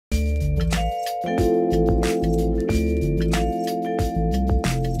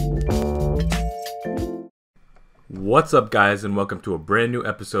What's up, guys, and welcome to a brand new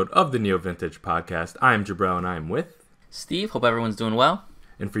episode of the NeoVintage podcast. I'm Jabril, and I'm with Steve. Hope everyone's doing well.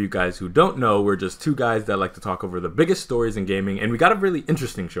 And for you guys who don't know, we're just two guys that like to talk over the biggest stories in gaming, and we got a really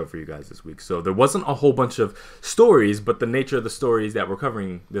interesting show for you guys this week. So there wasn't a whole bunch of stories, but the nature of the stories that we're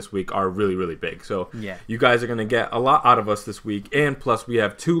covering this week are really, really big. So you guys are going to get a lot out of us this week, and plus we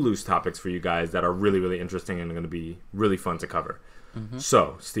have two loose topics for you guys that are really, really interesting and going to be really fun to cover.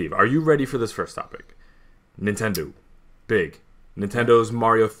 So, Steve, are you ready for this first topic? Nintendo. Big. Nintendo's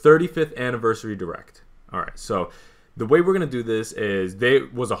Mario 35th Anniversary Direct. Alright, so the way we're going to do this is there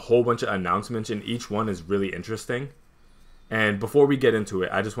was a whole bunch of announcements, and each one is really interesting. And before we get into it,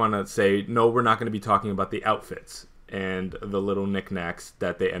 I just want to say, no, we're not going to be talking about the outfits and the little knickknacks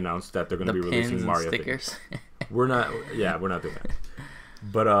that they announced that they're going to be releasing Mario stickers. We're not doing that.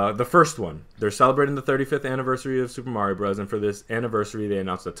 But the first one, they're celebrating the 35th anniversary of Super Mario Bros. And for this anniversary, they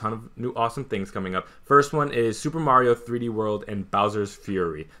announced a ton of new awesome things coming up. First one is Super Mario 3D World and Bowser's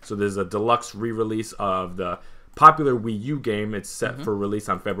Fury. So there's a deluxe re-release of the popular Wii U game. It's set for release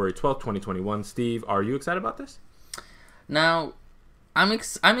on February 12th, 2021. Steve, are you excited about this? Now, I'm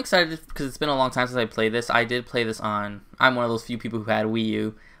excited because it's been a long time since I played this. I did play this on... I'm one of those few people who had Wii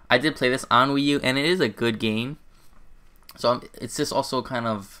U. I did play this on Wii U, and it is a good game. So it's just also kind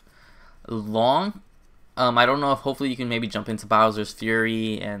of long. I don't know if hopefully you can maybe jump into Bowser's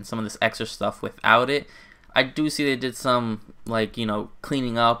Fury and some of this extra stuff without it. I do see they did some, like,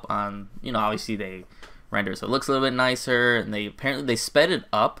 cleaning up on, obviously they rendered so it looks a little bit nicer, and they sped it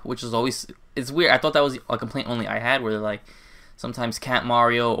up, which is always, it's weird. I thought that was a complaint only I had, where like sometimes Cat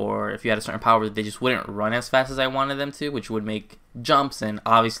Mario, or if you had a certain power, they just wouldn't run as fast as I wanted them to, which would make jumps, and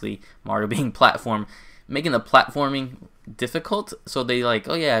obviously Mario being platform, making the platforming difficult. So they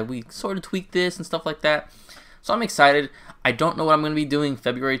we sort of tweaked this and stuff like that. So I'm excited. I don't know what I'm going to be doing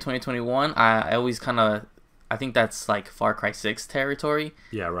February 2021. I always I think that's like Far Cry 6 territory.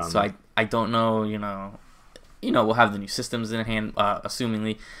 Yeah, around so there. I don't know, we'll have the new systems in hand,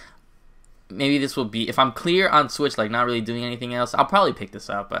 assumingly. Maybe this will be, if I'm clear on Switch, like not really doing anything else, I'll probably pick this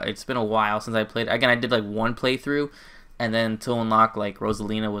up. It's been a while since I played. Again, I did like one playthrough, and then to unlock like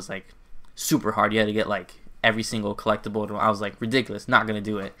Rosalina was like super hard. You had to get like every single collectible. I was like, ridiculous, not gonna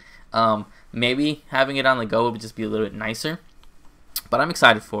do it. Maybe having it on the go would just be a little bit nicer, but I'm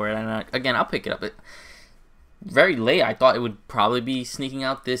excited for it. And again, I'll pick it up. Very late. I thought it would probably be sneaking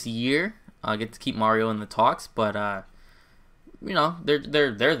out this year. I get to keep Mario in the talks, but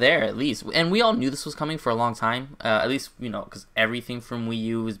they're there at least. And we all knew this was coming for a long time. At least because everything from Wii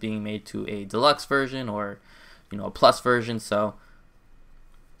U is being made to a deluxe version or a plus version. So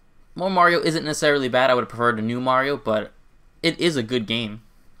more Mario isn't necessarily bad. I would have preferred a new Mario, but it is a good game.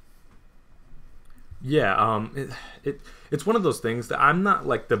 Yeah, it's one of those things that I'm not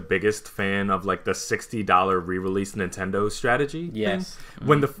like the biggest fan of, like the $60 re-release Nintendo strategy. Yes. Thing.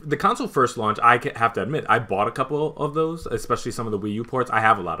 When the console first launched, I have to admit, I bought a couple of those, especially some of the Wii U ports. I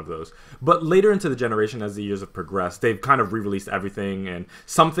have a lot of those. But later into the generation, as the years have progressed, they've kind of re-released everything, and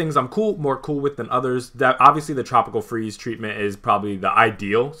some things I'm more cool with than others. That obviously the tropical freeze treatment is probably the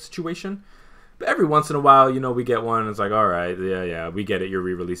ideal situation. But every once in a while, we get one, and it's like, all right, yeah, we get it. You're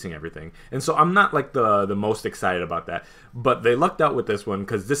re-releasing everything. And so I'm not like the most excited about that. But they lucked out with this one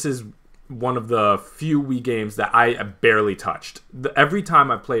because this is one of the few Wii games that I barely touched. Every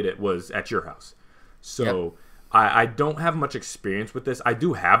time I played it was at your house. So I don't have much experience with this. I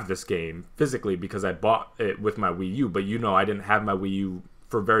do have this game physically because I bought it with my Wii U. But I didn't have my Wii U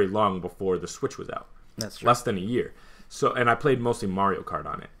for very long before the Switch was out. That's true. Less than a year. And I played mostly Mario Kart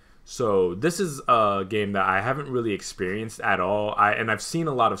on it. So this is a game that I haven't really experienced at all. I've seen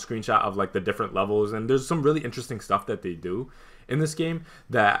a lot of screenshot of like the different levels, and there's some really interesting stuff that they do in this game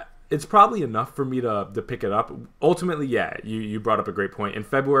that it's probably enough for me to pick it up. Ultimately, yeah, you brought up a great point. In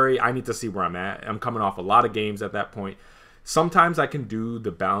February, I need to see where I'm at. I'm coming off a lot of games at that point. Sometimes I can do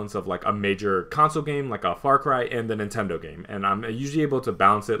the balance of like a major console game like a Far Cry and the Nintendo game, and I'm usually able to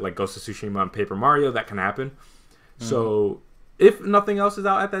balance it like Ghost of Tsushima and Paper Mario. That can happen. So if nothing else is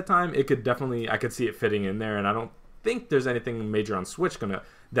out at that time, I could see it fitting in there, and I don't think there's anything major on Switch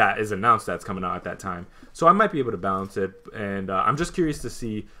that is announced that's coming out at that time. So I might be able to balance it, and I'm just curious to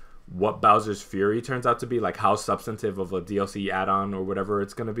see what Bowser's Fury turns out to be, like how substantive of a DLC add-on or whatever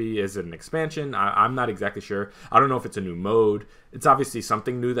it's going to be. Is it an expansion? I'm not exactly sure. I don't know if it's a new mode. It's obviously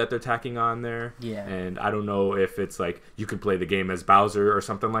something new that they're tacking on there. Yeah. And I don't know if it's like you can play the game as Bowser or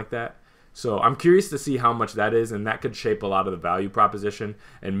something like that. So I'm curious to see how much that is, and that could shape a lot of the value proposition.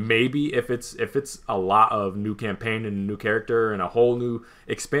 And maybe if it's a lot of new campaign and a new character and a whole new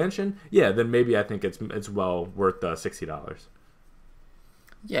expansion, yeah, then maybe I think it's well worth the $60.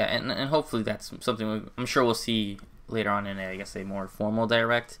 Yeah, and hopefully that's something I'm sure we'll see later on in I guess a more formal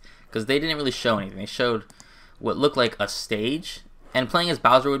direct, because they didn't really show anything. They showed what looked like a stage, and playing as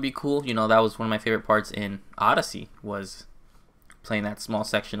Bowser would be cool. You know, that was one of my favorite parts in Odyssey, was playing that small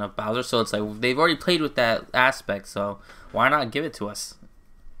section of Bowser. So it's like they've already played with that aspect, so why not give it to us?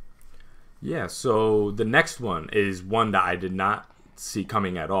 Yeah, so the next one is one that I did not see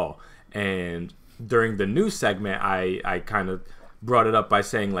coming at all. And during the news segment, I kind of brought it up by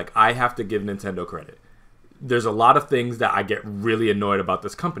saying, like, I have to give Nintendo credit. There's a lot of things that I get really annoyed about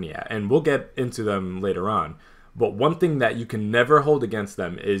this company at, and we'll get into them later on. But one thing that you can never hold against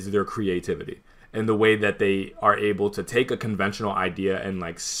them is their creativity and the way that they are able to take a conventional idea and,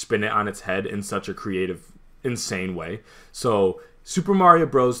 like, spin it on its head in such a creative, insane way. So Super Mario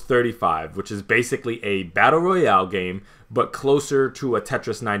Bros. 35, which is basically a battle royale game, but closer to a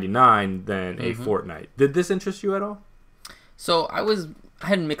Tetris 99 than a Fortnite. Did this interest you at all? So I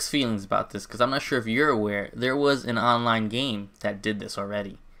had mixed feelings about this, because I'm not sure if you're aware, there was an online game that did this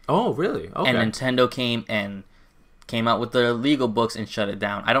already. Oh, really? Okay. And Nintendo came out with the legal books and shut it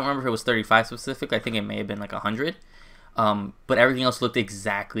down. I don't remember if it was 35 specific. I think it may have been like 100. But everything else looked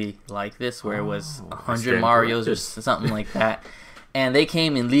exactly like this, where it was 100 Marios or something like that. And they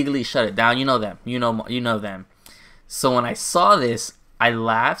came and legally shut it down. You know them. You know them. So when I saw this, I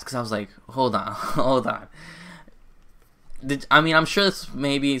laughed because I was like, hold on, hold on. I'm sure it's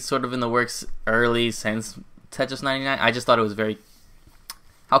maybe sort of in the works early since Tetris 99. I just thought it was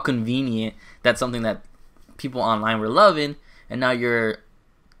how convenient that's something that people online were loving, and now you're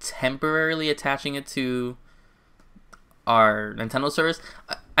temporarily attaching it to our Nintendo service.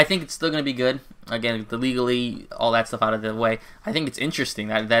 I think it's still going to be good. Again, the legally, all that stuff out of the way. I think it's interesting.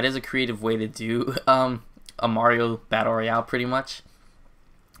 That is a creative way to do a Mario Battle Royale, pretty much.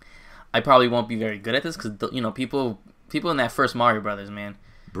 I probably won't be very good at this because, people in that first Mario Brothers, man.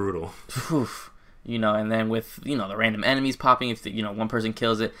 Brutal. Oof, and then with, the random enemies popping, if, one person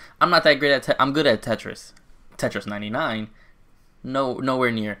kills it. I'm not that great at I'm good at Tetris. Tetris 99.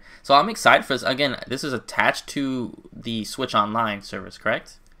 Nowhere near. So I'm excited for this. Again, this is attached to the Switch Online service,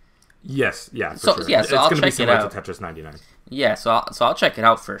 correct? Yes, yeah. So sure. yeah, so I'll check it out. To Tetris 99. Yeah, so I'll check it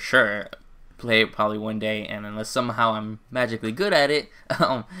out for sure. Play it probably one day, and unless somehow I'm magically good at it,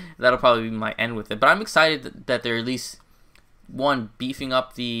 that'll probably be my end with it. But I'm excited that they're at least beefing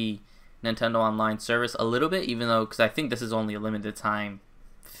up the Nintendo Online service a little bit, even though because I think this is only a limited time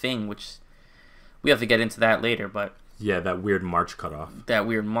thing, which we have to get into that later, but. Yeah, that weird March cutoff.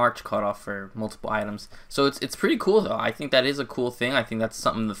 For multiple items. So it's pretty cool, though. I think that is a cool thing. I think that's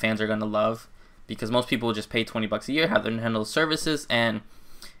something the fans are going to love, because most people just pay $20 a year, have their Nintendo services, and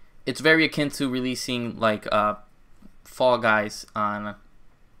it's very akin to releasing like Fall Guys on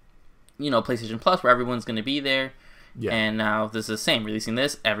PlayStation Plus, where everyone's going to be there. Yeah. And now this is the same. Releasing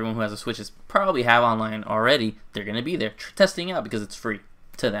this, everyone who has a Switch is probably have online already. They're going to be there testing out because it's free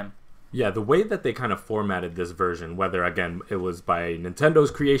to them. Yeah, the way that they kind of formatted this version, whether, again, it was by Nintendo's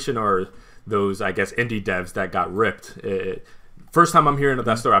creation or those, I guess, indie devs that got ripped. First time I'm hearing of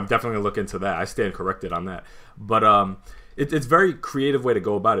that story, I'm definitely going to look into that. I stand corrected on that. But it's very creative way to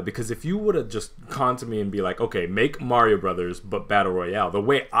go about it, because if you would have just gone to me and be like, okay, make Mario Brothers but Battle Royale, the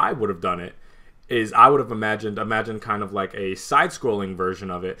way I would have done it is I would have imagined kind of like a side-scrolling version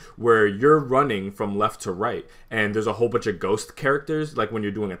of it where you're running from left to right, and there's a whole bunch of ghost characters, like when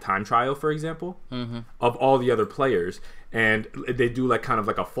you're doing a time trial, for example, of all the other players, and they do like kind of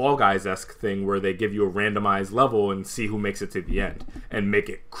like a Fall Guys-esque thing where they give you a randomized level and see who makes it to the end and make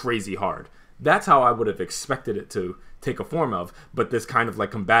it crazy hard. That's how I would have expected it to take a form of, but this kind of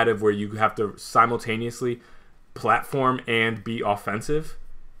like combative where you have to simultaneously platform and be offensive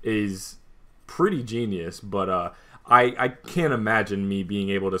is pretty genius. But I can't imagine me being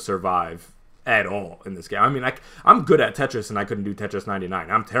able to survive at all in this game. I mean, I'm good at Tetris, and I couldn't do Tetris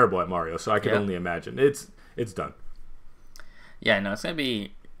 99. I'm terrible at Mario, so I could only imagine. It's done. Yeah, no, it's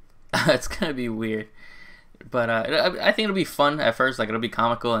gonna be weird, but I think it'll be fun at first. Like, it'll be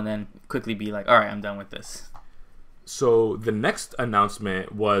comical, and then quickly be like, all right, I'm done with this. So the next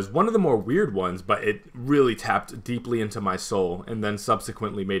announcement was one of the more weird ones, but it really tapped deeply into my soul and then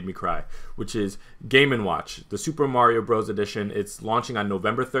subsequently made me cry, which is Game & Watch, the Super Mario Bros. Edition. It's launching on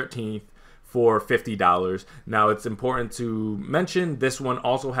November 13th for $50. Now, it's important to mention this one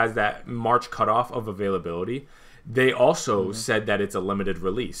also has that March cutoff of availability. They also said that it's a limited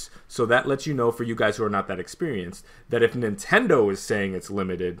release. So that lets you know, for you guys who are not that experienced, that if Nintendo is saying it's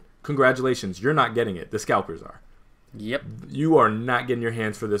limited, congratulations, you're not getting it. The scalpers are. Yep. You are not getting your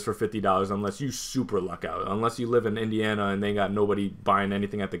hands for this for $50 unless you super luck out. Unless you live in Indiana and they got nobody buying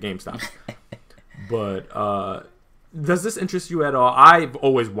anything at the GameStop. But does this interest you at all? I've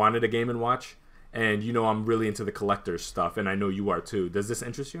always wanted a Game and Watch, and I'm really into the collector's stuff, and I know you are too. Does this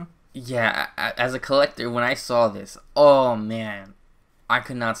interest you? Yeah, as a collector, when I saw this, oh man, I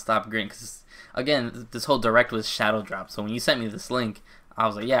could not stop grinning because again, this whole direct was shadow drop. So when you sent me this link, I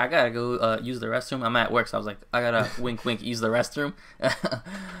was like, yeah, I gotta go use the restroom. I'm at work, so I was like, I gotta wink, wink, use the restroom.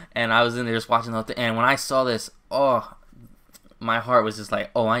 And I was in there just watching the whole thing. And when I saw this, oh, my heart was just like,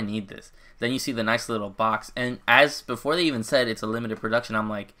 oh, I need this. Then you see the nice little box, and before they even said it's a limited production, I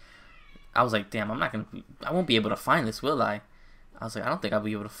was like, damn, I won't be able to find this, will I? I was like, I don't think I'll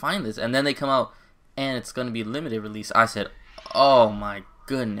be able to find this. And then they come out, and it's going to be limited release. I said, oh my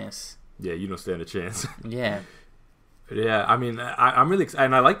goodness. Yeah, you don't stand a chance. Yeah. Yeah, I mean, I'm really excited.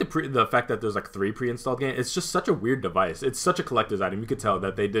 And I like the fact that there's like 3 pre-installed games. It's just such a weird device. It's such a collector's item. You could tell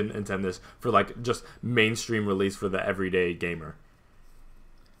that they didn't intend this for like just mainstream release for the everyday gamer.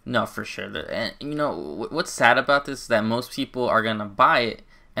 No, for sure. And what's sad about this is that most people are going to buy it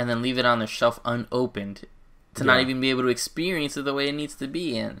and then leave it on their shelf unopened to not even be able to experience it the way it needs to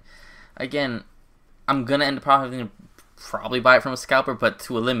be. And again, I'm gonna end up probably buy it from a scalper, but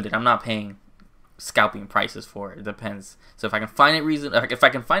to a limited. I'm not paying scalping prices for it. It depends. So if I can find it if I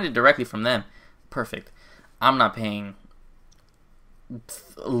can find it directly from them, perfect. I'm not paying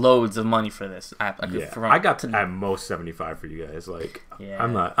loads of money for this. I got to at most 75 for you guys. Like,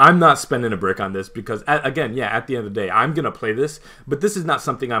 yeah. I'm not spending a brick on this because at the end of the day, I'm gonna play this, but this is not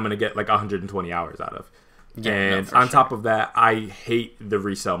something I'm gonna get like 120 hours out of. Yeah, and on top of that, I hate the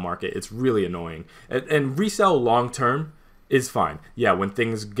resale market. It's really annoying. And resale long term is fine. Yeah, when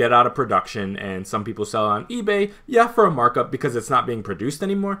things get out of production and some people sell on eBay, yeah, for a markup because it's not being produced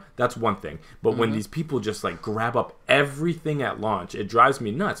anymore, that's one thing. But when these people just like grab up everything at launch, it drives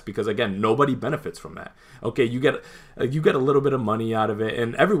me nuts because again, nobody benefits from that. Okay, you get a little bit of money out of it,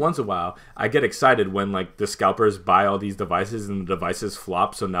 and every once in a while, I get excited when like the scalpers buy all these devices and the devices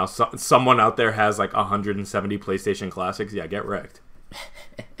flop. So now someone out there has like 170 PlayStation Classics. Yeah, get wrecked.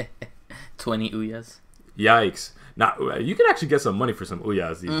 20 Uyas. Yikes. Now, you can actually get some money for some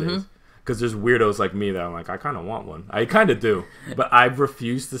Uyas these days. Because there's weirdos like me that I'm like, I kind of want one. I kind of do. But I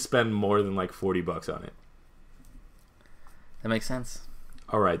refuse to spend more than like $40 on it. That makes sense.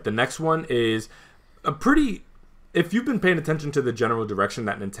 All right. The next one is a pretty... If you've been paying attention to the general direction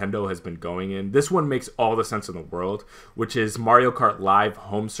that Nintendo has been going in, this one makes all the sense in the world, which is Mario Kart Live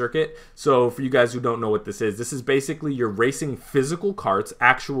Home Circuit. So for you guys who don't know what this is basically you're racing physical karts,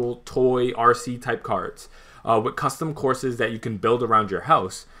 actual toy RC type karts, with custom courses that you can build around your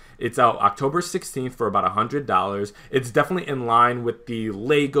house. It's out October 16th for about $100. It's definitely in line with the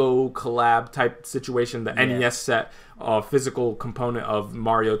Lego collab type situation, the NES set physical component of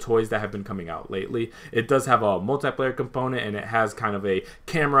Mario toys that have been coming out lately. It does have a multiplayer component, and it has kind of a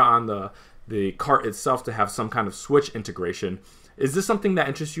camera on the cart itself to have some kind of Switch integration. Is this something that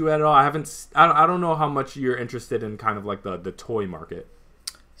interests you at all? I don't know how much you're interested in kind of like the toy market.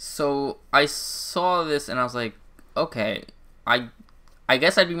 So I saw this and I was like, okay, I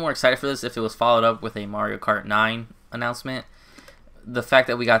guess I'd be more excited for this if it was followed up with a Mario Kart 9 announcement. The fact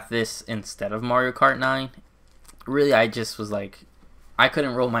that we got this instead of Mario Kart 9, really, I just was like, I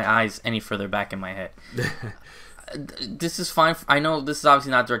couldn't roll my eyes any further back in my head. This is fine. I know this is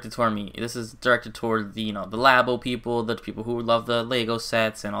obviously not directed toward me. This is directed toward the the Labo people, the people who love the Lego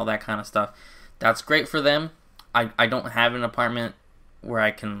sets and all that kind of stuff. That's great for them. I don't have an apartment where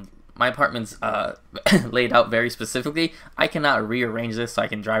I can... My apartment's laid out very specifically. I cannot rearrange this so I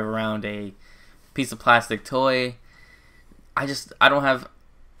can drive around a piece of plastic toy. I don't have...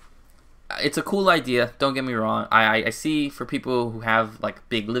 It's a cool idea, don't get me wrong. I see for people who have like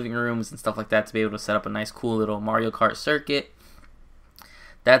big living rooms and stuff like that to be able to set up a nice cool little Mario Kart circuit.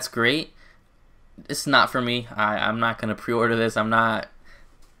 That's great. It's not for me. I'm not going to pre-order this. I'm not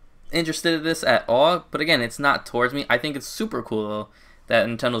interested in this at all. But again, it's not towards me. I think it's super cool though that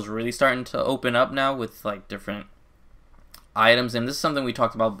Nintendo's really starting to open up now with like different items. And this is something we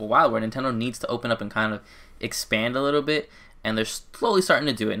talked about a while, where Nintendo needs to open up and kind of expand a little bit. And they're slowly starting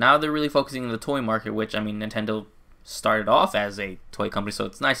to do it. Now they're really focusing on the toy market, which, I mean, Nintendo started off as a toy company, so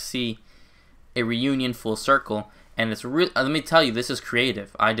it's nice to see a reunion full circle. And it's really, let me tell you, this is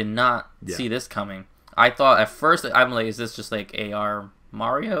creative. I did not see this coming. I thought at first, I'm like, is this just like AR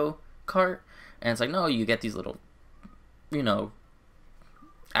Mario Kart? And it's like, no, you get these little,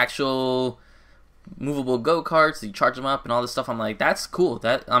 actual movable go-karts, you charge them up and all this stuff. I'm like, that's cool.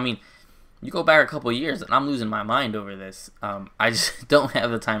 You go back a couple of years, and I'm losing my mind over this. I just don't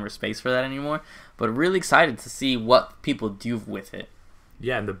have the time or space for that anymore. But really excited to see what people do with it.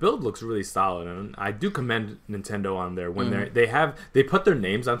 Yeah, and the build looks really solid, and I do commend Nintendo on there when they put their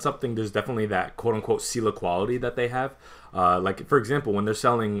names on something. There's definitely that quote unquote seal of quality that they have. Like for example, when they're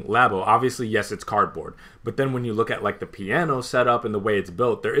selling Labo, obviously yes, it's cardboard, but then when you look at like the piano setup and the way it's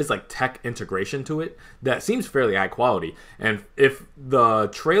built, there is like tech integration to it that seems fairly high quality. And if the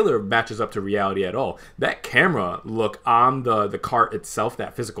trailer matches up to reality at all, that camera look on the cart itself,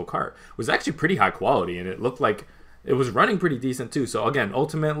 that physical cart, was actually pretty high quality, and it looked like it was running pretty decent too. So again,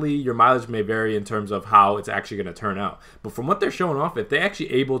 ultimately, your mileage may vary in terms of how it's actually going to turn out. But from what they're showing off, if they're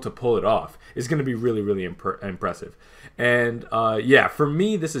actually able to pull it off, it's going to be really, really impressive. And yeah, for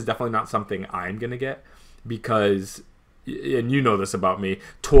me, this is definitely not something I'm going to get because, and you know this about me,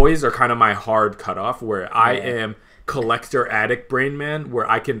 toys are kind of my hard cutoff where I am collector addict brain man, where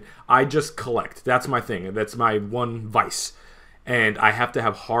I just collect. That's my thing. That's my one vice. And I have to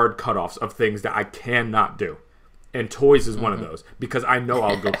have hard cutoffs of things that I cannot do. And toys is one of those because I know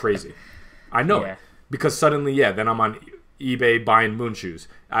I'll go crazy. I know it because suddenly, then I'm on eBay buying moon shoes.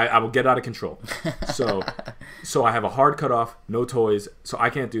 I will get out of control. So I have a hard cutoff, no toys, so I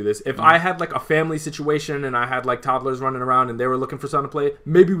can't do this. If I had like a family situation and I had like toddlers running around and they were looking for something to play,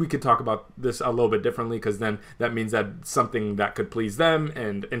 maybe we could talk about this a little bit differently because then that means that something that could please them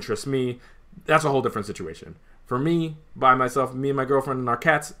and interest me, that's a whole different situation. For me, by myself, me and my girlfriend and our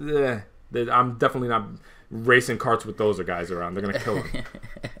cats, I'm definitely not racing carts with those guys around. They're gonna kill them.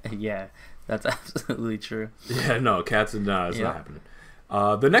 Yeah, that's absolutely true. Yeah, no, cats and it's not happening.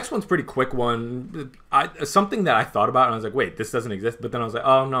 The next one's a pretty quick one. Something that I thought about and I was like, wait, this doesn't exist. But then I was like,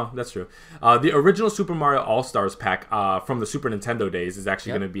 oh no, that's true. The original Super Mario All-Stars pack from the Super Nintendo days is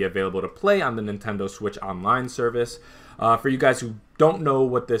actually going to be available to play on the Nintendo Switch Online service. For you guys who don't know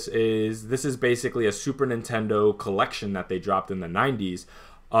what this is basically a Super Nintendo collection that they dropped in the 90s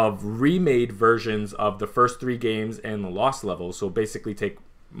of remade versions of the first 3 games and the Lost Levels. So basically take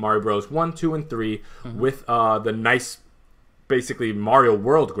Mario Bros. 1, 2, and 3 with the nice, basically Mario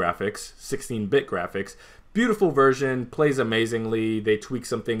World graphics, 16-bit graphics. Beautiful version, plays amazingly. They tweak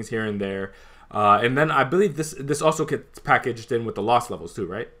some things here and there. And then I believe this also gets packaged in with the Lost Levels too,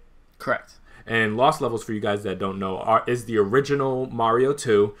 right? Correct. And Lost Levels, for you guys that don't know, is the original Mario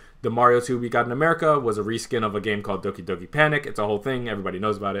 2. The Mario 2 we got in America was a reskin of a game called Doki Doki Panic. It's a whole thing. Everybody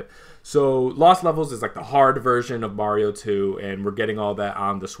knows about it. So Lost Levels is like the hard version of Mario 2, and we're getting all that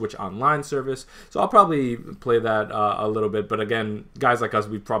on the Switch Online service. So I'll probably play that a little bit. But again, guys like us,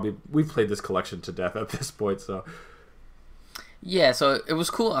 we've played this collection to death at this point. So yeah, so it was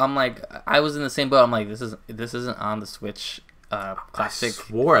cool. I'm like, I was in the same boat. I'm like, this isn't on the Switch Classic. I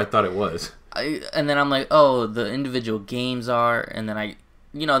swore I thought it was. And then I'm like, oh, the individual games are, and then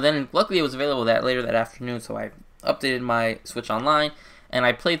then luckily it was available later that afternoon, so I updated my Switch Online, and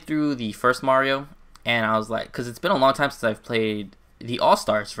I played through the first Mario, and I was like, because it's been a long time since I've played the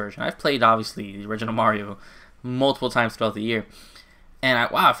All-Stars version. I've played, obviously, the original Mario multiple times throughout the year, and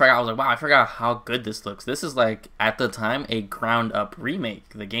I forgot how good this looks. This is, like, at the time, a ground-up remake.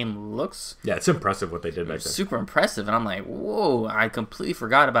 The game looks... Yeah, it's impressive what they did back then. Super impressive, and I'm like, whoa, I completely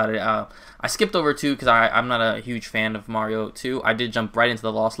forgot about it. I skipped over 2 because I'm not a huge fan of Mario 2. I did jump right into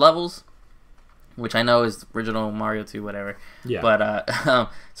the Lost Levels, which I know is original Mario 2, whatever. Yeah. But,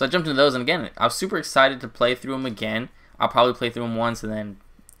 so I jumped into those, and again, I was super excited to play through them again. I'll probably play through them once, and then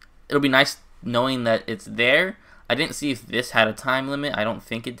it'll be nice knowing that it's there. I didn't see if this had a time limit. I don't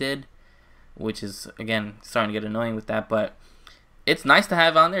think it did, which is, again, starting to get annoying with that. But it's nice to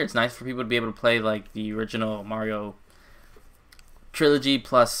have on there. It's nice for people to be able to play, like, the original Mario trilogy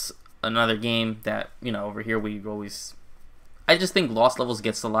plus another game that, over here we always... I just think Lost Levels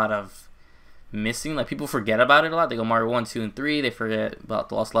gets a lot of missing. Like, people forget about it a lot. They go Mario 1, 2, and 3. They forget about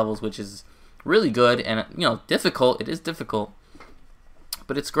the Lost Levels, which is really good and, difficult. It is difficult.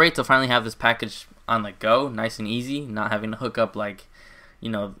 But it's great to finally have this package on the go, nice and easy, not having to hook up like,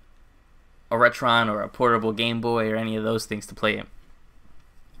 a Retron or a portable Game Boy or any of those things to play it.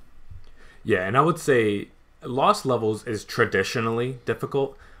 Yeah, and I would say Lost Levels is traditionally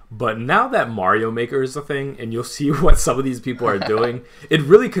difficult, but now that Mario Maker is a thing, and you'll see what some of these people are doing, it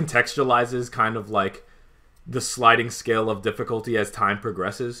really contextualizes kind of like the sliding scale of difficulty as time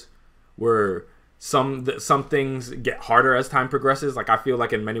progresses, where some things get harder as time progresses. Like, I feel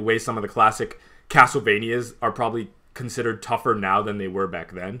like in many ways some of the classic Castlevanias are probably considered tougher now than they were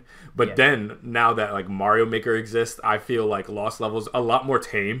back then. But then, now that like Mario Maker exists, I feel like Lost Levels a lot more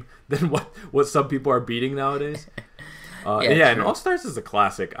tame than what some people are beating nowadays. And All-Stars is a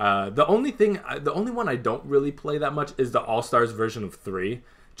classic. The only one I don't really play that much is the All-Stars version of 3.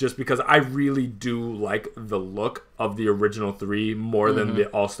 just because I really do like the look of the original 3 more than the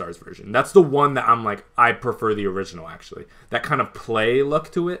All-Stars version. That's the one that I'm like, I prefer the original, actually. That kind of play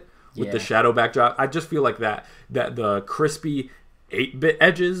look to it with the shadow backdrop. I just feel like that the crispy 8-bit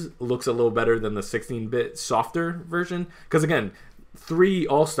edges looks a little better than the 16-bit softer version. Because again, 3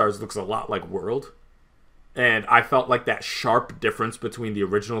 All-Stars looks a lot like World. And I felt like that sharp difference between the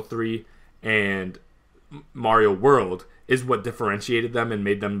original 3 and Mario World is what differentiated them and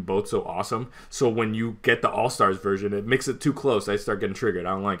made them both so awesome. So when you get the All-Stars version, it makes it too close. I start getting triggered. I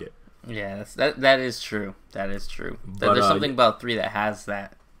don't like it. Yeah, that is true. That is true. But, there's something about 3 that has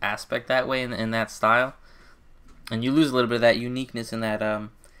that aspect that way in that style. And you lose a little bit of that uniqueness and that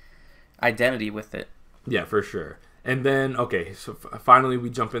identity with it. Yeah, for sure. And then, okay, so finally we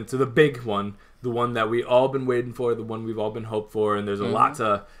jump into the big one, the one that we all been waiting for, the one we've all been hoped for, and there's a lot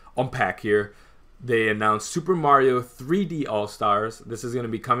to unpack here. They announced Super Mario 3D All-Stars. This is going to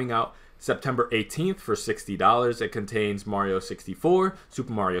be coming out September 18th for $60. It contains Mario 64,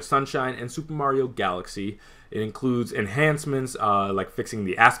 Super Mario Sunshine, and Super Mario Galaxy. It includes enhancements like fixing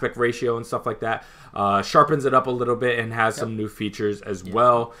the aspect ratio and stuff like that. Sharpens it up a little bit and has some new features as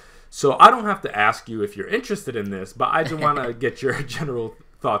well. So I don't have to ask you if you're interested in this, but I just want to get your general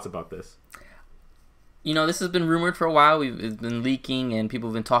thoughts about this. You know, this has been rumored for a while. It's been leaking, and people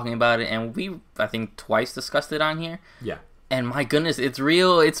have been talking about it, and I think, twice discussed it on here. Yeah. And my goodness, it's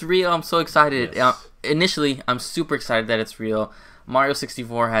real. It's real. I'm so excited. Yes. Initially, I'm super excited that it's real. Mario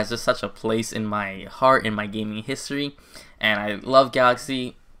 64 has just such a place in my heart, in my gaming history, and I love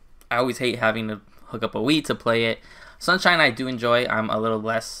Galaxy. I always hate having to hook up a Wii to play it. Sunshine, I do enjoy. I'm a little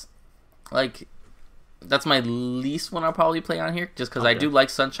less, like... That's my least one I'll probably play on here, just because I do like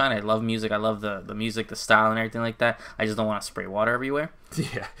Sunshine. I love music. I love the music, the style, and everything like that. I just don't want to spray water everywhere.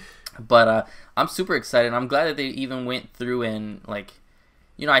 Yeah. But I'm super excited. I'm glad that they even went through and, like,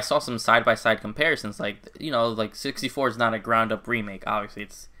 you know, I saw some side-by-side comparisons. Like, you know, like 64 is not a ground-up remake. Obviously,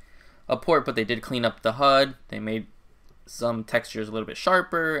 it's a port, but they did clean up the HUD. They made some textures a little bit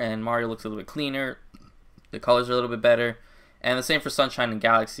sharper, and Mario looks a little bit cleaner. The colors are a little bit better. And the same for Sunshine and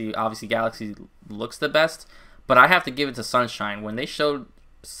Galaxy. Obviously, Galaxy looks the best, but I have to give it to Sunshine. When they showed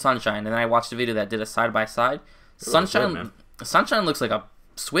Sunshine, and then I watched a video that did a side-by-side, Sunshine looks like a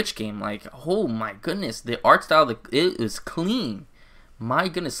Switch game. Like, oh my goodness, the art style, it is clean. My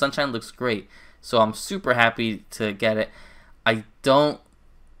goodness, Sunshine looks great. So I'm super happy to get it. I don't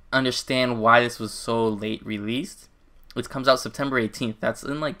understand why this was so late released. It comes out September 18th. That's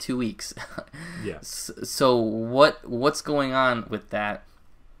in like 2 weeks. Yes. So what's going on with that?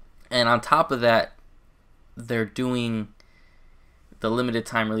 And on top of that, they're doing the limited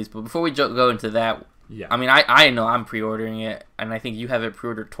time release. But before we go into that, I mean, I know I'm pre-ordering it, and I think you have it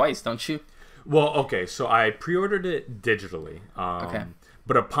pre-ordered twice, don't you? Well, okay, so I pre-ordered it digitally. Okay.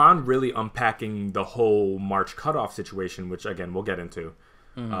 But upon really unpacking the whole March cutoff situation, which again we'll get into,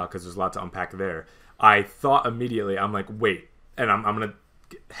 because there's a lot to unpack there, I thought immediately, I'm like, wait, and I'm gonna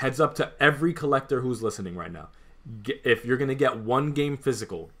heads up to every collector who's listening right now. If you're gonna get one game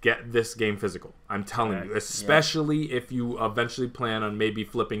physical, get this game physical. I'm telling you, especially if you eventually plan on maybe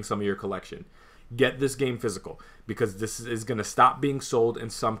flipping some of your collection. Get this game physical, because this is going to stop being sold in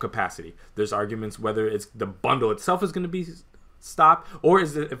some capacity. There's arguments whether it's the bundle itself is going to be stopped, or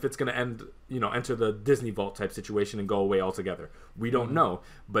is it if it's going to enter the Disney Vault type situation and go away altogether. We don't know,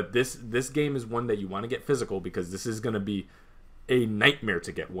 but this game is one that you want to get physical, because this is going to be a nightmare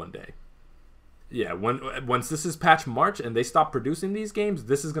to get one day. Yeah, once this is patch March and they stop producing these games,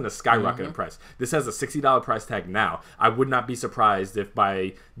 this is going to skyrocket in price. This has a $60 price tag now. I would not be surprised if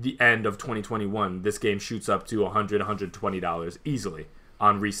by the end of 2021, this game shoots up to $100, $120 easily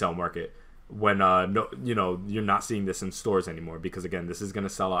on resale market, when you're not seeing this in stores anymore, because again, this is going to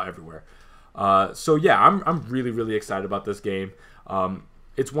sell out everywhere. So yeah, I'm really, really excited about this game.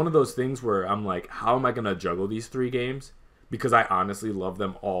 It's one of those things where I'm like, how am I going to juggle these 3 games? Because I honestly love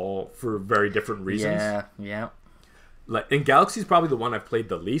them all for very different reasons. Yeah. And Galaxy's probably the one I've played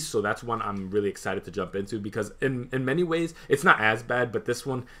the least, so that's one I'm really excited to jump into, because in many ways, it's not as bad, but this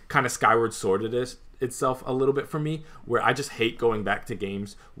one kind of skyward sworded itself a little bit for me, where I just hate going back to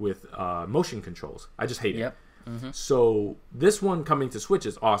games with motion controls. I just hate it. So this one coming to Switch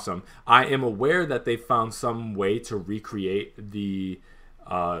is awesome. I am aware that they found some way to recreate the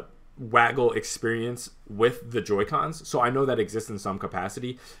waggle experience with the Joy-Cons, so I know that exists in some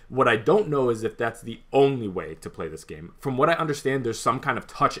capacity. What I don't know is if that's the only way to play this game. From what I understand, there's some kind of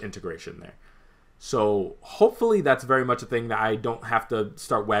touch integration there. So hopefully that's very much a thing that I don't have to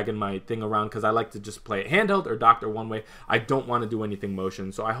start wagging my thing around, because I like to just play it handheld or docked or one way. I don't want to do anything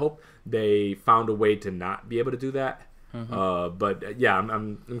motion, so I hope they found a way to not be able to do that. But yeah,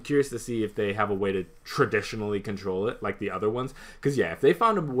 I'm curious to see if they have a way to traditionally control it like the other ones. Because yeah, if they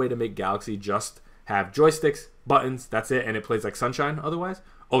found a way to make Galaxy just have joysticks, buttons, that's it, and it plays like Sunshine otherwise,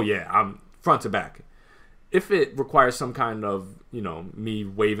 oh yeah, I'm front to back. If it requires some kind of, me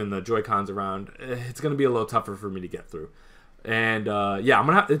waving the Joy-Cons around, it's going to be a little tougher for me to get through. And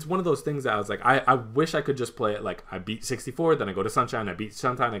yeah, it's one of those things that I was like, I wish I could just play it like I beat 64, then I go to Sunshine, I beat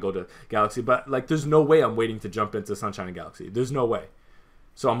Sunshine, I go to Galaxy. But like, there's no way I'm waiting to jump into Sunshine and Galaxy. There's no way.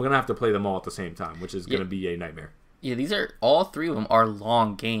 So I'm going to have to play them all at the same time, which is going to be a nightmare. Yeah, all three of them are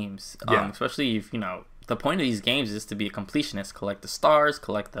long games. Yeah. Especially if, the point of these games is to be a completionist, collect the stars,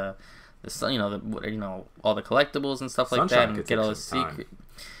 collect all the collectibles and stuff like Sunshine that, and get all the secret.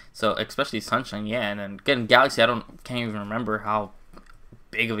 So especially Sunshine, yeah, and then getting Galaxy, can't even remember how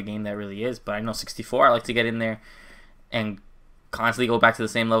big of a game that really is. But I know 64, I like to get in there and constantly go back to the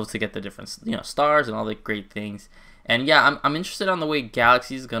same levels to get the different stars and all the great things. And yeah, I'm interested on the way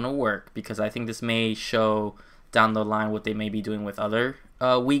Galaxy is gonna work, because I think this may show down the line what they may be doing with other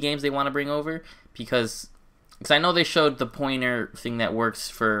Wii games they want to bring over, because I know they showed the pointer thing that works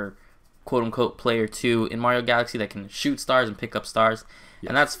for quote-unquote player 2 in Mario Galaxy that can shoot stars and pick up stars. Yes.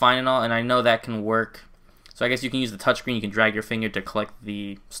 And that's fine and all, and I know that can work. So I guess you can use the touchscreen, you can drag your finger to collect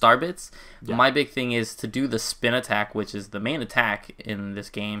the star bits. Yeah. But my big thing is to do the spin attack, which is the main attack in this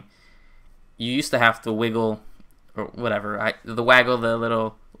game. You used to have to wiggle, or whatever, waggle the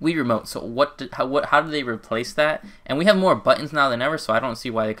little Wii remote. So how do they replace that? And we have more buttons now than ever, so I don't see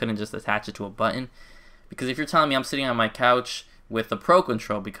why they couldn't just attach it to a button. Because if you're telling me I'm sitting on my couch with the Pro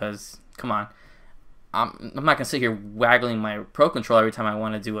Control, because, come on, I'm not going to sit here waggling my Pro Control every time I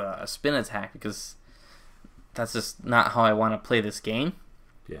want to do a spin attack, because that's just not how I want to play this game.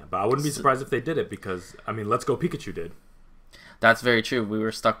 Yeah, but I wouldn't be surprised if they did it, because, Let's Go Pikachu did. That's very true. We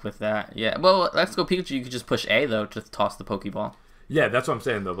were stuck with that. Yeah, well, Let's Go Pikachu, you could just push A, though, to toss the Pokeball. Yeah, that's what I'm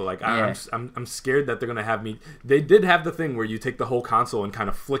saying, though. But like, yeah. I'm scared that they're gonna have me. They did have the thing where you take the whole console and kind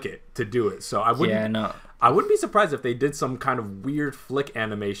of flick it to do it. So I wouldn't. Yeah, no. I wouldn't be surprised if they did some kind of weird flick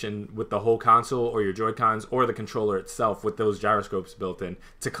animation with the whole console or your Joy-Cons or the controller itself with those gyroscopes built in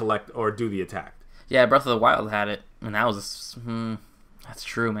to collect or do the attack. Yeah, Breath of the Wild had it, and that was. That's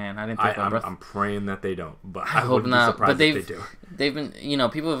true, man. I didn't think about Breath. I'm praying that they don't, but I hope not. But if they do. They've been,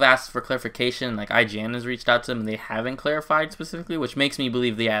 people have asked for clarification. Like IGN has reached out to them, and they haven't clarified specifically, which makes me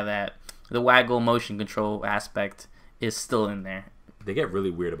believe, that the waggle motion control aspect is still in there. They get really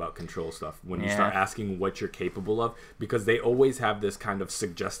weird about control stuff when you start asking what you're capable of, because they always have this kind of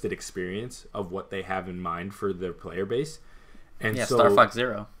suggested experience of what they have in mind for their player base. And so, Star Fox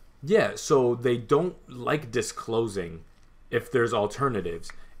Zero. Yeah, so they don't like disclosing if there's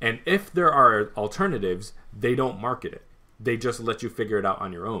alternatives. And if there are alternatives, they don't market it. They just let you figure it out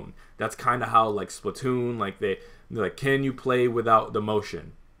on your own. That's kind of how, like, Splatoon, like, they're like, can you play without the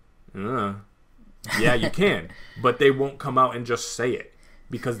motion? Yeah, you can. But they won't come out and just say it,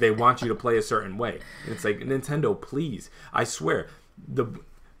 because they want you to play a certain way. And it's like, Nintendo, please. I swear,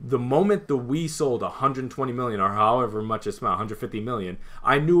 the moment the Wii sold 120 million, or however much it smelled, 150 million,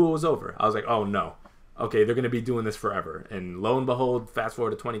 I knew it was over. I was like, oh no. Okay, they're going to be doing this forever. And lo and behold, fast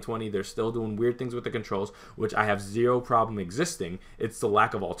forward to 2020, they're still doing weird things with the controls, which I have zero problem existing. It's the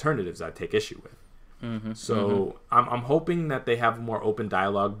lack of alternatives I take issue with. I'm hoping that they have more open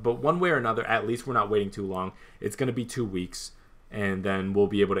dialogue, but one way or another, at least we're not waiting too long. It's going to be 2 weeks, and then we'll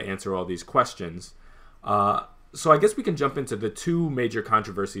be able to answer all these questions. So I guess we can jump into the two major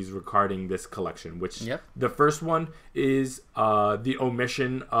controversies regarding this collection, which the first one is the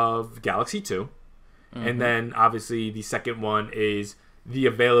omission of Galaxy 2. And then, obviously, the second one is the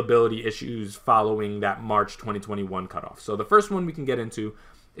availability issues following that March 2021 cutoff. So the first one we can get into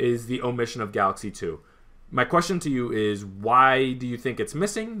is the omission of Galaxy 2. My question to you is, why do you think it's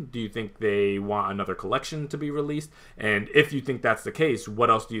missing? Do you think they want another collection to be released? And if you think that's the case, what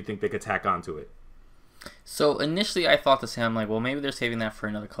else do you think they could tack onto it? So initially I thought the same. I'm like, well, maybe they're saving that for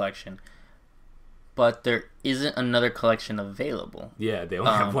another collection. But there isn't another collection available. Yeah, they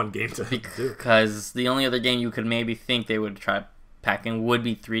only have one game to do. Because the only other game you could maybe think they would try packing would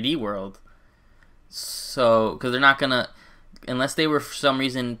be 3D World. So, because they're not going to, unless they were for some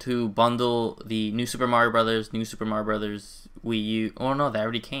reason to bundle the New Super Mario Brothers, New Super Mario Brothers Wii U. Oh no, that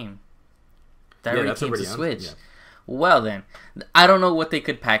already came. That already came to Switch. Yeah. Well then, I don't know what they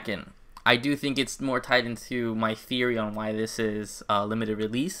could pack in. I do think it's more tied into my theory on why this is a limited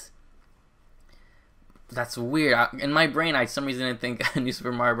release. That's weird. In my brain, I for some reason didn't think New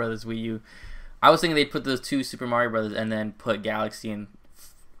Super Mario Brothers Wii U. I was thinking they'd put those two Super Mario Brothers and then put Galaxy in,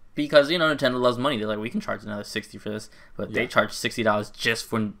 because Nintendo loves money. They're like, we can charge another $60 for this, but they charge $60 just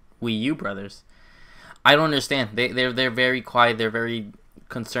for Wii U Brothers. I don't understand. They're very quiet. They're very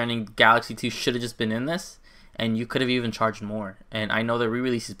concerning. Galaxy 2 should have just been in this, and you could have even charged more. And I know they're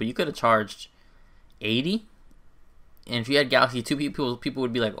re-releases, but you could have charged 80. And if you had Galaxy 2, people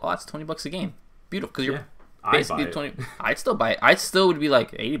would be like, "Oh, that's $20 a game." Beautiful, because you're basically 20. I'd still buy it. I still would be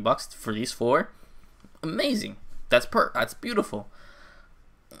like $80 for these 4. Amazing. That's beautiful.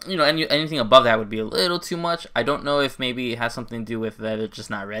 You know, anything above that would be a little too much. I don't know if maybe it has something to do with that they're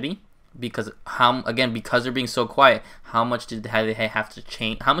just not ready. Because because they're being so quiet, how much did they have to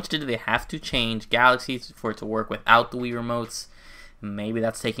change? How much did they have to change Galaxy for it to work without the Wii remotes? Maybe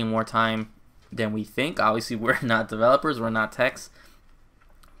that's taking more time than we think. Obviously, we're not developers, we're not techs.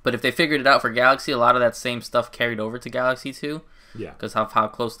 But if they figured it out for Galaxy, a lot of that same stuff carried over to Galaxy 2. Yeah. Because of how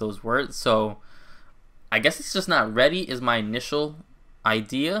close those were. So I guess it's just not ready is my initial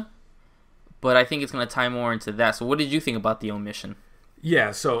idea. But I think it's going to tie more into that. So what did you think about the omission?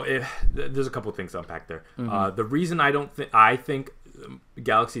 Yeah, so there's a couple of things to unpack there. Mm-hmm. The reason I think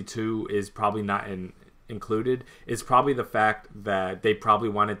Galaxy 2 is probably not included is probably the fact that they probably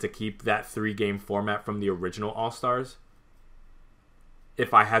wanted to keep that 3-game format from the original All-Stars.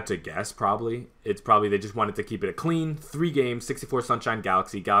 If I had to guess, it's probably they just wanted to keep it a clean 3-game 64 Sunshine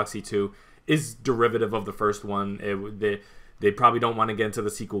Galaxy. Galaxy 2 is derivative of the first one. They probably don't want to get into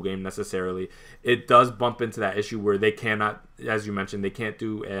the sequel game necessarily. It does bump into that issue where they cannot, as you mentioned, they can't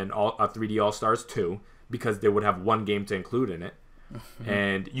do a 3D All-Stars 2 because they would have 1 game to include in it. Mm-hmm.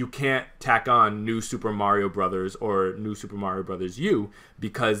 And you can't tack on New Super Mario Brothers or New Super Mario Brothers U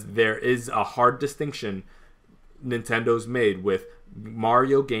because there is a hard distinction Nintendo's made with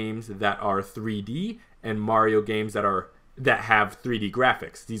Mario games that are 3D and Mario games that have 3D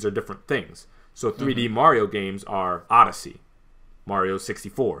graphics. These are different things. So 3D Mario games are Odyssey, Mario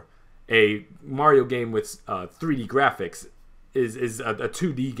 64. A Mario game with 3D graphics is a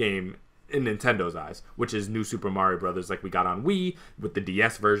 2D game in Nintendo's eyes, which is New Super Mario Brothers, like we got on Wii with the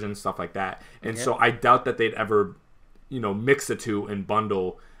DS version, stuff like that. And so I doubt that they'd ever, mix the two and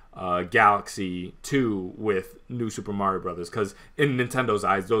bundle Galaxy 2 with New Super Mario Brothers, because in Nintendo's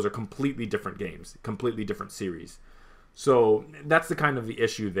eyes, those are completely different games, completely different series. So that's the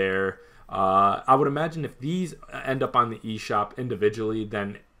issue there. I would imagine if these end up on the eShop individually,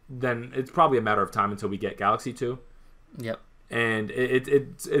 then it's probably a matter of time until we get Galaxy 2. Yep. And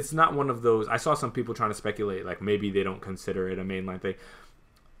it's not one of those. I saw some people trying to speculate like maybe they don't consider it a mainline thing.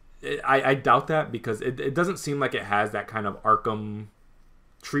 I doubt that because it doesn't seem like it has that kind of Arkham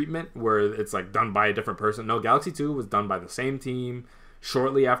treatment where it's like done by a different person. No, Galaxy 2 was done by the same team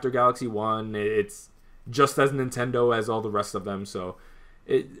shortly after Galaxy 1. It's just as Nintendo as all the rest of them. So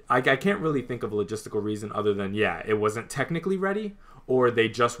I can't really think of a logistical reason other than, it wasn't technically ready, or they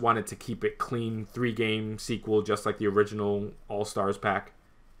just wanted to keep it clean, 3-game sequel, just like the original All-Stars pack.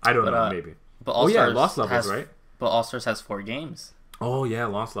 I don't know, maybe. But All-Stars Lost Levels, right? But All-Stars has 4 games. Oh, yeah,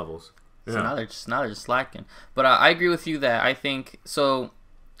 Lost Levels. Yeah. So now they're just slacking. But I agree with you that I think, so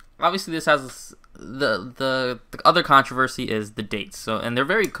obviously this has, the other controversy is the dates. So, and they're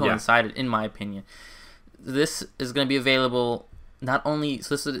very coincided, in my opinion. This is going to be available not only,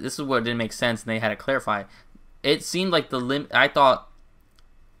 so this is what didn't make sense, and they had to clarify. It seemed like I thought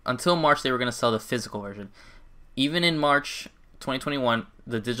until March they were going to sell the physical version. Even in March 2021,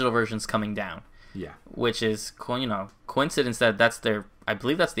 the digital version's coming down. Yeah. Which is, coincidence that I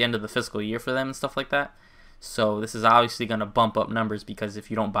believe that's the end of the fiscal year for them and stuff like that. So this is obviously going to bump up numbers because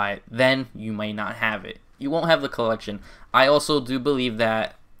if you don't buy it, then you may not have it. You won't have the collection. I also do believe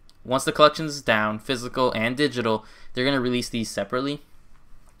that once the collection is down, physical and digital, they're going to release these separately.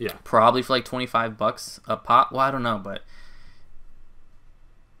 Yeah. Probably for like $25 a pop. Well, I don't know, but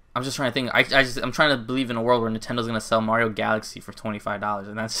I'm just trying to think. I'm trying to believe in a world where Nintendo's going to sell Mario Galaxy for $25,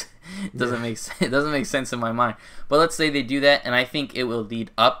 and that's doesn't make sense in my mind. But let's say they do that, and I think it will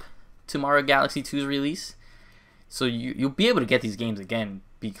lead up to Mario Galaxy 2's release. So you'll be able to get these games again,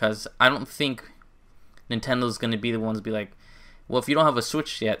 because I don't think Nintendo's going to be the ones to be like, well, if you don't have a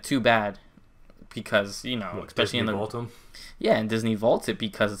Switch yet, too bad, because especially in the Vault them? Yeah, and Disney vaults it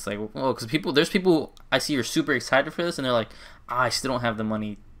because it's like, well, because there's people I see are super excited for this, and they're like, I still don't have the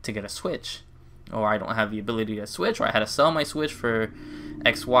money to get a Switch, or I don't have the ability to get a Switch, or I had to sell my Switch for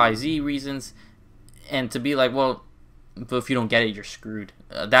XYZ reasons, and to be like, well, but if you don't get it, you're screwed.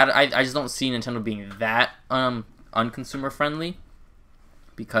 I just don't see Nintendo being that unconsumer friendly,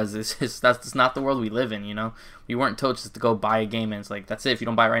 because that's not the world we live in. We weren't told just to go buy a game and it's like, that's it. If you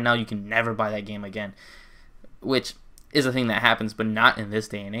don't buy it right now, you can never buy that game again, which is a thing that happens, but not in this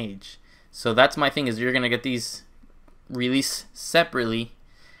day and age. So that's my thing, is you're gonna get these released separately,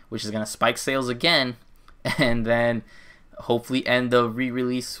 which is gonna spike sales again, and then hopefully end the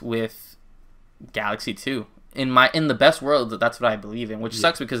re-release with Galaxy 2. In the best world, that's what I believe in, which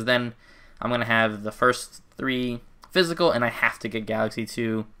sucks because then I'm going to have the first 3 physical and I have to get Galaxy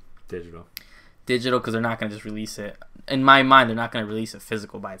 2 digital because they're not going to just release it. In my mind, they're not going to release it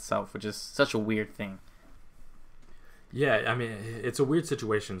physical by itself, which is such a weird thing. Yeah, I mean, it's a weird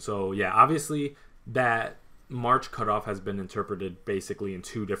situation. So, yeah, obviously that March cutoff has been interpreted basically in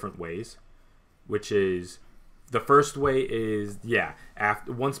 2 different ways, which is the first way is,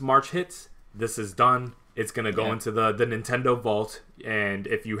 once March hits, this is done. It's going to go into the Nintendo vault, and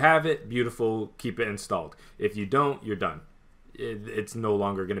if you have it, beautiful, keep it installed. If you don't, you're done. It's no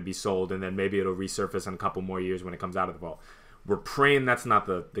longer going to be sold, and then maybe it'll resurface in a couple more years when it comes out of the vault. We're praying that's not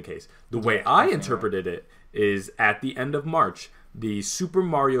the case. The way I interpreted it is at the end of March, the Super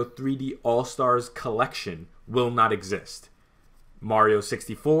Mario 3D All-Stars collection will not exist. Mario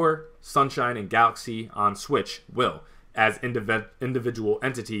 64, Sunshine, and Galaxy on Switch will, as individual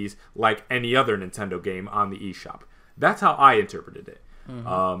entities like any other Nintendo game on the eShop. That's how I interpreted it.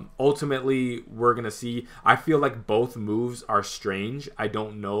 Ultimately, we're going to see. I feel like both moves are strange. I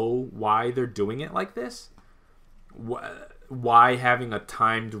don't know why they're doing it like this. Why having a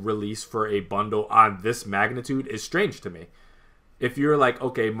timed release for a bundle on this magnitude is strange to me. If you're like,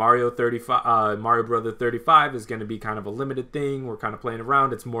 okay, Mario Brother 35 is going to be kind of a limited thing. We're kind of playing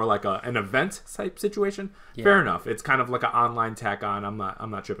around. It's more like an event type situation. Yeah. Fair enough. It's kind of like an online tack on. I'm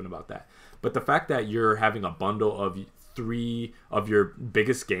not tripping about that. But the fact that you're having a bundle of 3 of your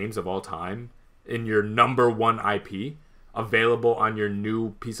biggest games of all time in your number 1 IP available on your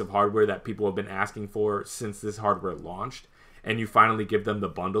new piece of hardware that people have been asking for since this hardware launched, and you finally give them the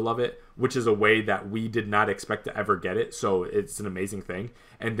bundle of it, which is a way that we did not expect to ever get it, so it's an amazing thing.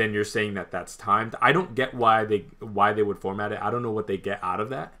 And then you're saying that that's timed. I don't get why they would format it. I don't know what they get out of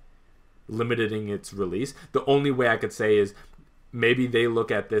that, limiting its release. The only way I could say is maybe they look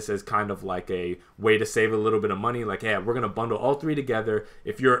at this as kind of like a way to save a little bit of money. Like, hey, we're going to bundle all 3 together.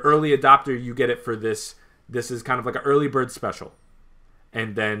 If you're an early adopter, you get it for this. This is kind of like an early bird special.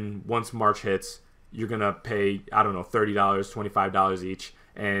 And then once March hits, you're going to pay, I don't know, $30, $25 each.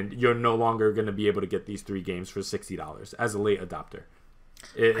 And you're no longer going to be able to get these 3 games for $60 as a late adopter.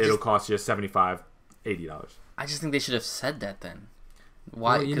 It'll cost you $75, $80. I just think they should have said that then.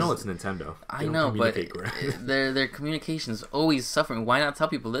 Why? Well, you know it's Nintendo. I know, but their communication is always suffering. Why not tell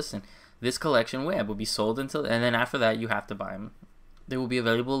people, listen, this collection will be sold until, and then after that you have to buy them. They will be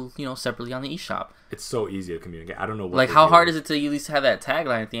available, separately on the eShop. It's so easy to communicate. I don't know what. Like, how hard is it to at least have that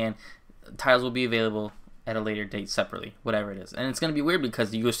tagline at the end? Titles will be available at a later date separately, whatever it is. And it's going to be weird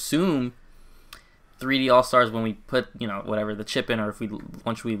because you assume 3D All-Stars when we put, whatever, the chip in, or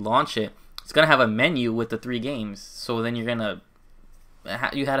once we launch it, it's going to have a menu with the 3 games. So then you had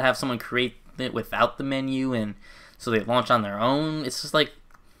to have someone create it without the menu, and so they launch on their own. It's just like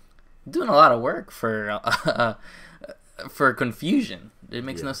doing a lot of work for confusion. It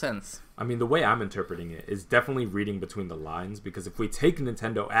makes no sense. I mean, the way I'm interpreting it is definitely reading between the lines, because if we take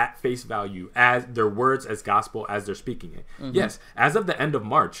Nintendo at face value, as their words as gospel as they're speaking it, yes, as of the end of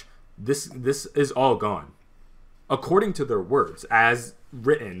March, this is all gone. According to their words, as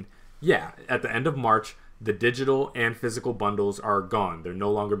written, at the end of March, the digital and physical bundles are gone. They're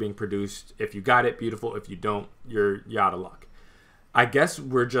no longer being produced. If you got it, beautiful. If you don't, you're out of luck. I guess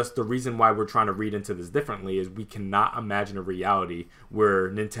the reason why we're trying to read into this differently is we cannot imagine a reality where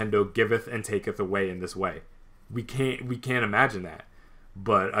Nintendo giveth and taketh away in this way. We can't imagine that.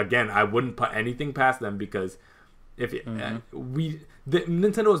 But again, I wouldn't put anything past them, because Nintendo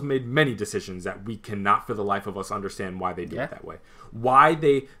has made many decisions that we cannot for the life of us understand why they do it that way. Why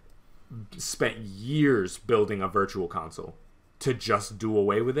they spent years building a virtual console to just do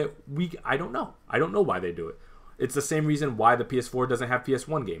away with it, I don't know. I don't know why they do it. It's the same reason why the PS4 doesn't have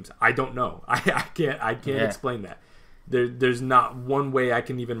PS1 games. I don't know. I can't explain that. There's not one way I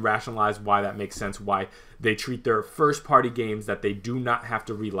can even rationalize why that makes sense, why they treat their first-party games that they do not have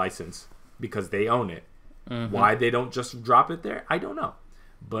to relicense because they own it. Why they don't just drop it there, I don't know.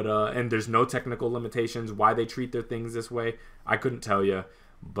 But and there's no technical limitations. Why they treat their things this way, I couldn't tell you.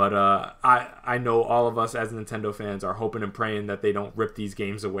 But I know all of us as Nintendo fans are hoping and praying that they don't rip these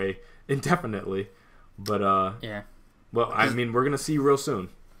games away indefinitely. But well, I mean, we're gonna see real soon.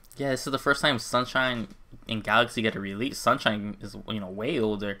 Yeah, this is the first time Sunshine and Galaxy get a release. Sunshine is way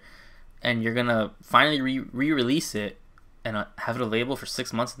older, and you're gonna finally re-release it and have it available for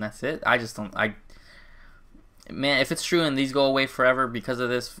 6 months, and that's it. I just don't. Man, if it's true and these go away forever because of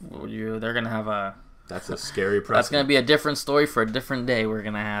this, they're gonna have a. That's a scary precedent. That's gonna be a different story for a different day. We're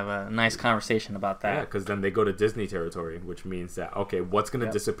gonna have a nice conversation about that. Yeah, because then they go to Disney territory, which means that what's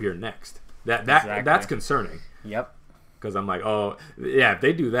gonna disappear next? That's concerning. Yep. Because I'm like, oh, yeah, if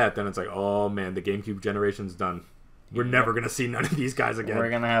they do that, then it's like, oh, man, the GameCube generation's done. We're never going to see none of these guys again. We're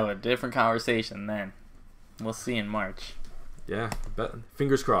going to have a different conversation then. We'll see in March. Yeah,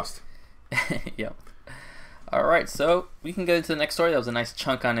 fingers crossed. Yep. All right, so we can go into the next story. That was a nice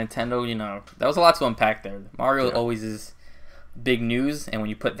chunk on Nintendo. You know, that was a lot to unpack there. Mario always is big news, and when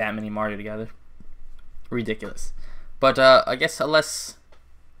you put that many Mario together, ridiculous. But I guess a less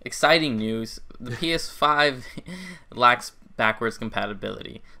exciting news, the PS5 lacks backwards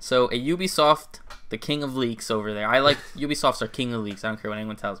compatibility. So a Ubisoft, the king of leaks over there. I like Ubisofts are king of leaks. I don't care what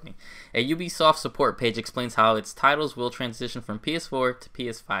anyone tells me. A Ubisoft support page explains how its titles will transition from PS4 to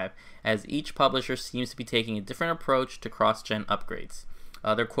PS5, as each publisher seems to be taking a different approach to cross-gen upgrades.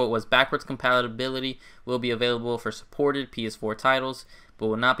 Their quote was, backwards compatibility will be available for supported PS4 titles, but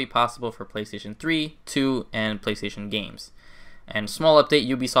will not be possible for PlayStation 3, 2, and PlayStation games. And small update,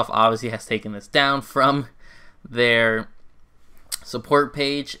 Ubisoft obviously has taken this down from their support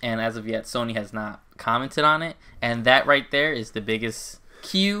page, and as of yet, Sony has not commented on it. And that right there is the biggest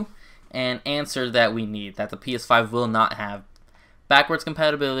cue and answer that we need, that the PS5 will not have backwards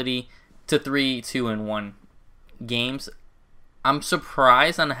compatibility to 3, 2, and 1 games. I'm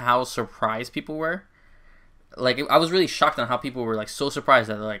surprised on how surprised people were. Like, I was really shocked on how people were like so surprised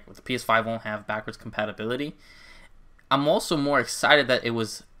that like the PS5 won't have backwards compatibility. I'm also more excited that it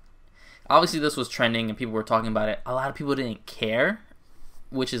was, obviously this was trending and people were talking about it. A lot of people didn't care,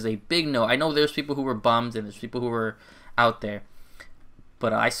 which is a big no. I know there's people who were bummed and there's people who were out there,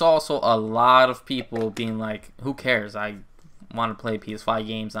 but I saw also a lot of people being like, who cares? I want to play PS5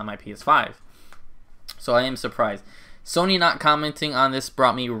 games on my PS5. So I am surprised. Sony not commenting on this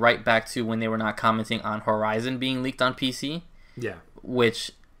brought me right back to when they were not commenting on Horizon being leaked on PC. Yeah.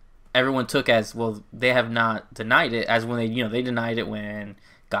 Which everyone took as, well, they have not denied it, as when they denied it when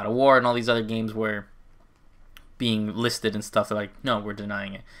God of War and all these other games were being listed and stuff. They're like, no, we're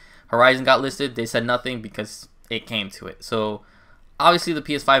denying it. Horizon got listed. They said nothing because it came to it. So obviously the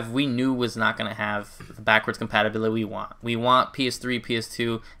PS5 we knew was not going to have the backwards compatibility we want. We want PS3,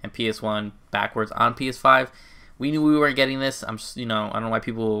 PS2, and PS1 backwards on PS5. We knew we weren't getting this. I don't know why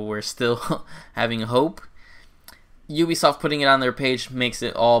people were still having hope. Ubisoft putting it on their page makes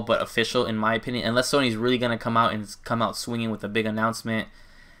it all but official, in my opinion. Unless Sony's really going to come out swinging with a big announcement,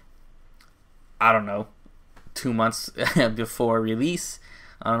 I don't know, 2 months before release.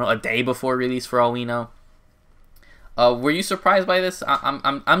 I don't know, a day before release for all we know. Were you surprised by this?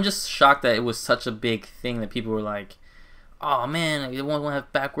 I'm just shocked that it was such a big thing that people were like, oh man, they won't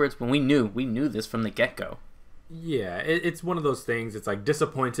have backwards, when we knew this from the get-go. Yeah, it's one of those things. It's like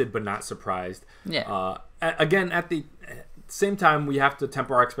disappointed but not surprised. Yeah. Again, at the same time, we have to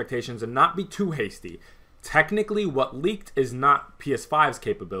temper our expectations and not be too hasty. Technically, what leaked is not PS5's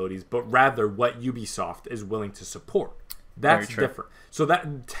capabilities, but rather what Ubisoft is willing to support. That's different. So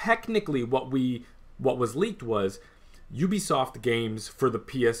that technically what was leaked was Ubisoft games for the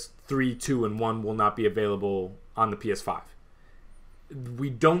PS3, 2, and 1 will not be available on the PS5. We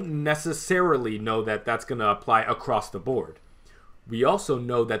don't necessarily know that that's going to apply across the board. We also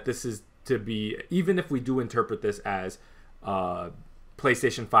know that this is to be, even if we do interpret this as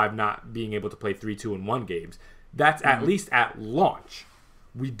PlayStation 5 not being able to play 3, 2, and 1 games, that's at least at launch.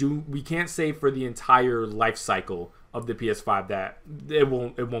 We can't say for the entire life cycle of the PS5 that it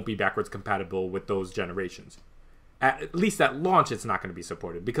won't be backwards compatible with those generations. At least at launch, it's not going to be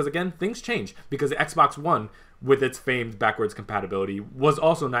supported. Because, again, things change. Because the Xbox One, with its famed backwards compatibility, was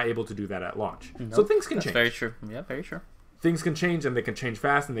also not able to do that at launch. Nope. So things can change. Very true. Yeah, very true. Things can change, and they can change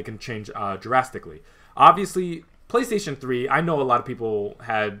fast, and they can change drastically. Obviously, PlayStation 3, I know a lot of people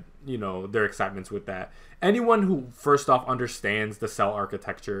had, their excitements with that. Anyone who, first off, understands the cell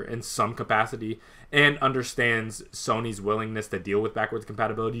architecture in some capacity and understands Sony's willingness to deal with backwards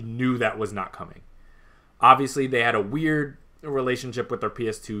compatibility knew that was not coming. Obviously, they had a weird relationship with their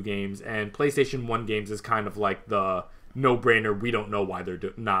PS2 games, and PlayStation 1 games is kind of like the no-brainer, we don't know why they're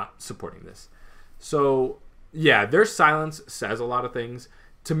not supporting this. So, yeah, their silence says a lot of things.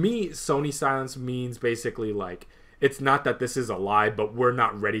 To me, Sony's silence means basically like, it's not that this is a lie, but we're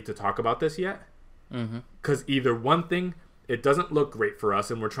not ready to talk about this yet. Because either one thing, it doesn't look great for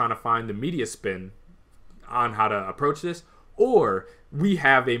us, and we're trying to find the media spin on how to approach this, or we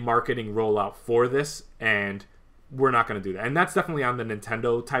have a marketing rollout for this, and we're not going to do that. And that's definitely on the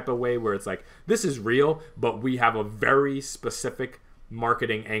Nintendo type of way, where it's like, this is real, but we have a very specific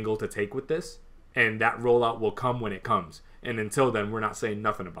marketing angle to take with this, and that rollout will come when it comes. And until then, we're not saying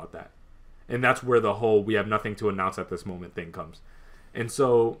nothing about that. And that's where the whole we have nothing to announce at this moment thing comes. And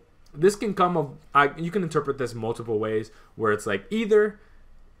so this can come you can interpret this multiple ways, where it's like, either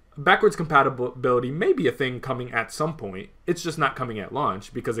backwards compatibility may be a thing coming at some point. It's just not coming at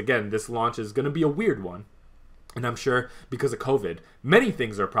launch because, again, this launch is going to be a weird one. And I'm sure because of COVID, many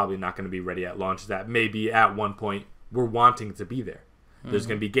things are probably not going to be ready at launch that maybe at one point were wanting to be there. There's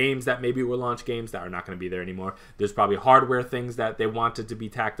going to be games that maybe were launch games that are not going to be there anymore. There's probably hardware things that they wanted to be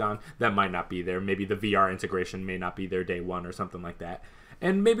tacked on that might not be there. Maybe the VR integration may not be there day one or something like that.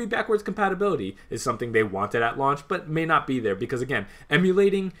 And maybe backwards compatibility is something they wanted at launch but may not be there because, again,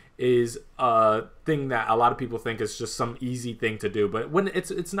 emulating is a thing that a lot of people think is just some easy thing to do, but when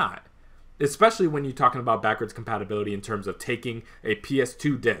it's not. Especially when you're talking about backwards compatibility in terms of taking a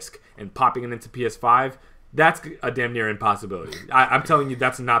PS2 disc and popping it into PS5, that's a damn near impossibility. I'm telling you,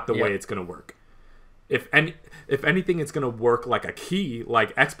 that's not the way it's going to work. If anything, it's going to work like a key,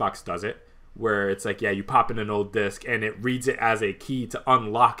 like Xbox does it, where it's like, yeah, you pop in an old disc and it reads it as a key to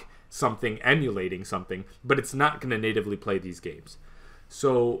unlock something, emulating something, but it's not going to natively play these games.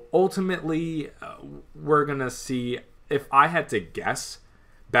 So ultimately, we're going to see, if I had to guess,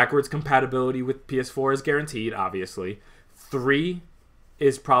 backwards compatibility with PS4 is guaranteed, obviously. 3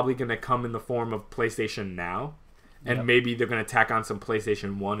 is probably going to come in the form of PlayStation Now. And maybe they're going to tack on some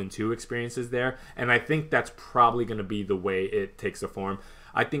PlayStation 1 and 2 experiences there. And I think that's probably going to be the way it takes a form.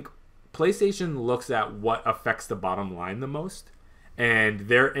 I think PlayStation looks at what affects the bottom line the most. And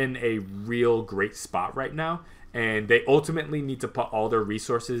they're in a real great spot right now. And they ultimately need to put all their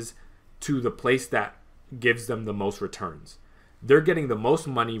resources to the place that gives them the most returns. They're getting the most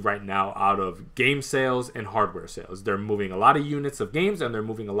money right now out of game sales and hardware sales. They're moving a lot of units of games and they're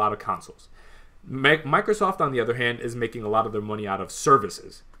moving a lot of consoles. Microsoft, on the other hand, is making a lot of their money out of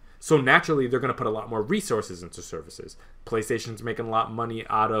services. So naturally, they're going to put a lot more resources into services. PlayStation's making a lot of money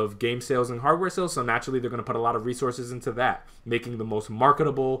out of game sales and hardware sales, so naturally, they're going to put a lot of resources into that, making the most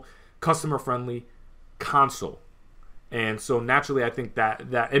marketable, customer-friendly console. And so naturally, I think that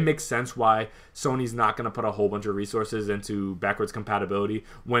it makes sense why Sony's not going to put a whole bunch of resources into backwards compatibility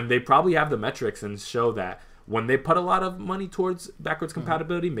when they probably have the metrics and show that when they put a lot of money towards backwards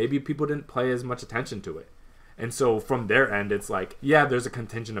compatibility, maybe people didn't pay as much attention to it. And so from their end, it's like, yeah, there's a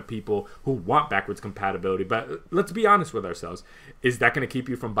contingent of people who want backwards compatibility. But let's be honest with ourselves. Is that going to keep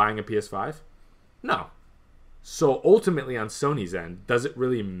you from buying a PS5? No. So ultimately, on Sony's end, does it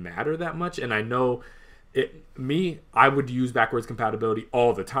really matter that much? And I know... I would use backwards compatibility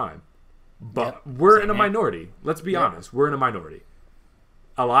all the time, but we're in a minority. Let's be honest, we're in a minority.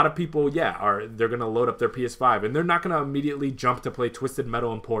 A lot of people, they're gonna load up their PS5 and they're not gonna immediately jump to play Twisted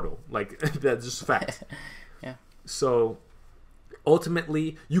Metal and Portal. Like that's just fact. So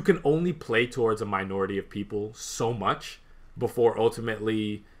ultimately, you can only play towards a minority of people so much before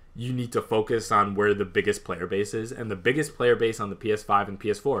ultimately you need to focus on where the biggest player base is. And the biggest player base on the PS5 and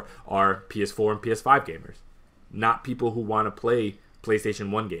PS4 are PS4 and PS5 gamers, not people who want to play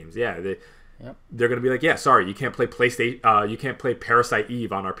PlayStation 1 games. They're going to be like, sorry, you can't play you can't play Parasite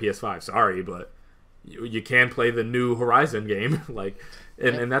Eve on our PS5. Sorry, but you can play the new Horizon game.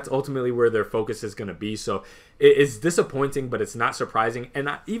 And that's ultimately where their focus is going to be. So it's disappointing, but it's not surprising. And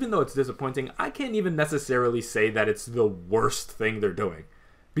even though it's disappointing, I can't even necessarily say that it's the worst thing they're doing.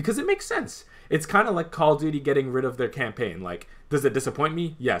 Because it makes sense. It's kind of like Call of Duty getting rid of their campaign. Like, does it disappoint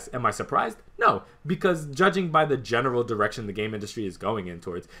me? Yes. Am I surprised? No. Because judging by the general direction the game industry is going in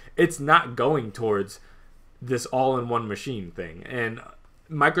towards, it's not going towards this all-in-one machine thing. And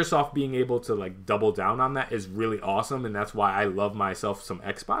Microsoft being able to, double down on that is really awesome. And that's why I love myself some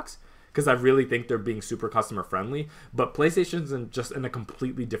Xbox. Because I really think they're being super customer-friendly. But PlayStation's just in a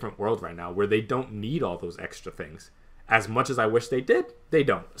completely different world right now where they don't need all those extra things. As much as I wish they did, they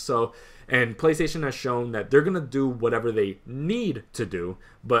don't. So, and PlayStation has shown that they're going to do whatever they need to do,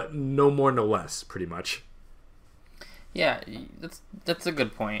 but no more, no less, pretty much. Yeah, that's a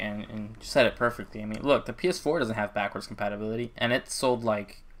good point, and you said it perfectly. I mean, look, the PS4 doesn't have backwards compatibility, and it sold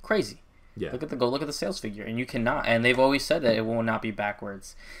like crazy. Yeah. Look at the sales figure, and you cannot. And they've always said that it will not be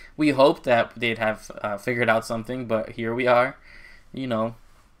backwards. We hoped that they'd have figured out something, but here we are.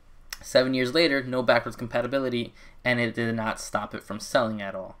 7 years later, no backwards compatibility, and it did not stop it from selling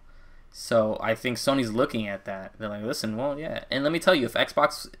at all. So I think Sony's looking at that. They're like, listen, well, yeah. And let me tell you, if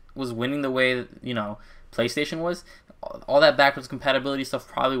Xbox was winning the way PlayStation was, all that backwards compatibility stuff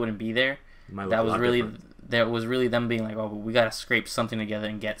probably wouldn't be there. That was really them being like, oh, we got to scrape something together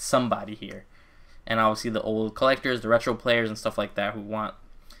and get somebody here. And obviously the old collectors, the retro players and stuff like that who want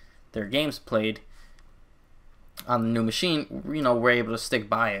their games played on the new machine, we're able to stick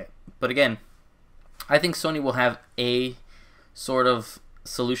by it. But again, I think Sony will have a sort of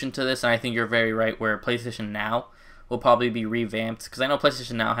solution to this, and I think you're very right, where PlayStation Now will probably be revamped, because I know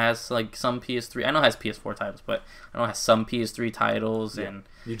PlayStation now has like some PS3. I know it has PS4 titles, but I know it has some PS3 titles, and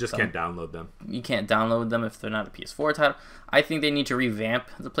you just can't download them. You can't download them if they're not a PS4 title. I think they need to revamp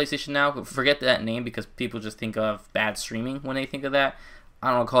the PlayStation Now. Forget that name, because people just think of bad streaming when they think of that. I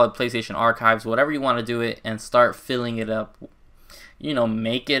don't know, call it PlayStation Archives, whatever you want to do it, and start filling it up. You know,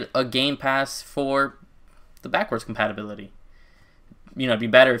 make it a Game Pass for the backwards compatibility. You know, it'd be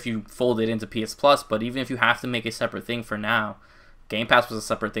better if you fold it into PS Plus, but even if you have to make a separate thing for now, Game Pass was a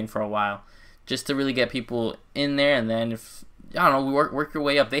separate thing for a while, just to really get people in there. And then if, I don't know, work your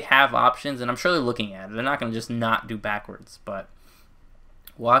way up. They have options, and I'm sure they're looking at it. They're not going to just not do backwards, but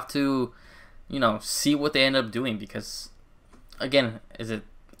we'll have to, you know, see what they end up doing, because, again, is it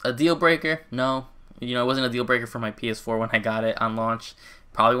a deal breaker? No. You know, it wasn't a deal breaker for my PS4 when I got it on launch.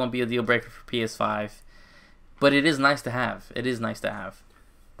 Probably won't be a deal breaker for PS5. But it is nice to have. It is nice to have.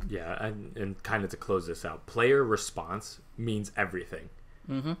 Yeah, and kind of to close this out, player response means everything.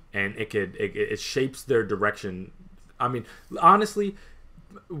 Mm-hmm. And it shapes their direction. I mean, honestly,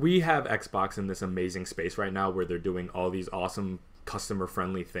 we have Xbox in this amazing space right now where they're doing all these awesome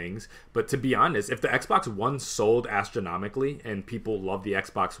customer-friendly things. But to be honest, if the Xbox One sold astronomically and people love the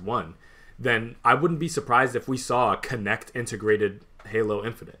Xbox One, then I wouldn't be surprised if we saw a Kinect integrated Halo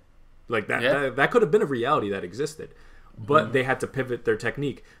Infinite. Like that could have been a reality that existed, but they had to pivot their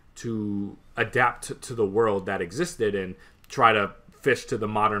technique to adapt to the world that existed and try to fish to the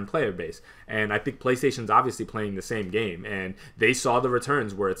modern player base. And I think PlayStation's obviously playing the same game, and they saw the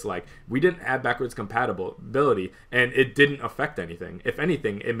returns where it's like, we didn't add backwards compatibility and it didn't affect anything. If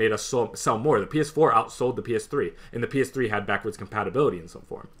anything, it made us sell more. The PS4 outsold the PS3, and the PS3 had backwards compatibility in some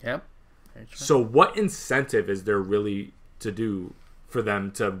form. Yep. So what incentive is there really to do for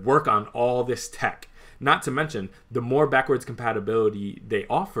them to work on all this tech? Not to mention, the more backwards compatibility they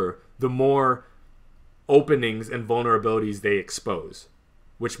offer, the more openings and vulnerabilities they expose.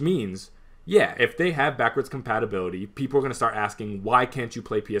 Which means, yeah, if they have backwards compatibility, people are going to start asking, why can't you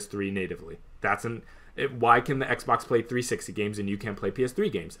play PS3 natively? Why can the Xbox play 360 games and you can't play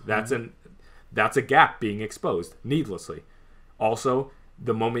PS3 games? That's a gap being exposed needlessly. Also,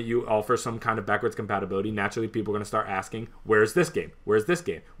 the moment you offer some kind of backwards compatibility, naturally people are going to start asking, where's this game? Where's this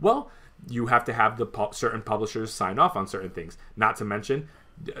game? Well, you have to have the certain publishers sign off on certain things. Not to mention,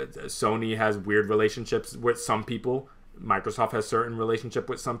 Sony has weird relationships with some people. Microsoft has certain relationship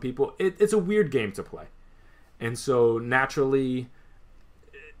with some people. It's a weird game to play. And so naturally,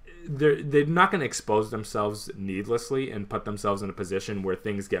 they're not going to expose themselves needlessly and put themselves in a position where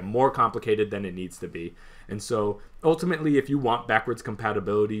things get more complicated than it needs to be. And so ultimately, if you want backwards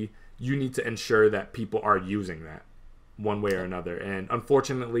compatibility, you need to ensure that people are using that one way or another. And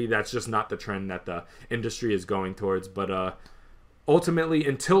unfortunately, that's just not the trend that the industry is going towards. But ultimately,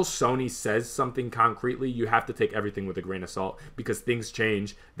 until Sony says something concretely, you have to take everything with a grain of salt, because things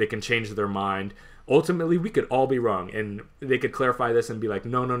change. They can change their mind. Ultimately, we could all be wrong, and they could clarify this and be like,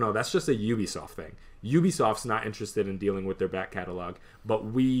 no, that's just a Ubisoft thing. Ubisoft's not interested in dealing with their back catalog, but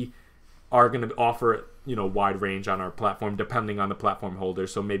we are going to offer, wide range on our platform depending on the platform holder.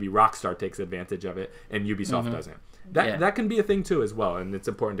 So maybe Rockstar takes advantage of it and Ubisoft doesn't. That can be a thing too as well, and it's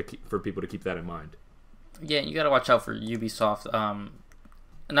important for people to keep that in mind. Yeah, you got to watch out for Ubisoft.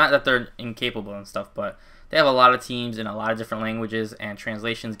 Not that they're incapable and stuff, but they have a lot of teams in a lot of different languages, and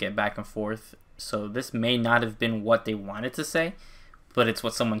translations get back and forth. So this may not have been what they wanted to say, but it's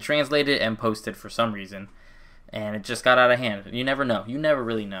what someone translated and posted for some reason, and it just got out of hand. You never know. You never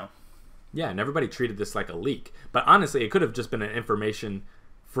really know. Yeah, and everybody treated this like a leak. But honestly, it could have just been an information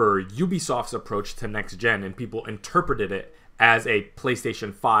for Ubisoft's approach to next gen, and people interpreted it as a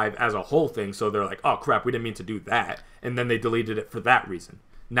PlayStation 5 as a whole thing. So they're like, oh crap, we didn't mean to do that. And then they deleted it for that reason,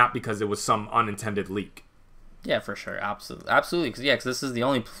 not because it was some unintended leak. Yeah, for sure. Absolutely. Because this is the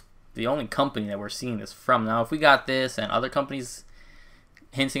only company that we're seeing this from. Now, if we got this and other companies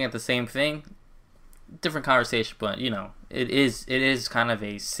hinting at the same thing, different conversation, but it is kind of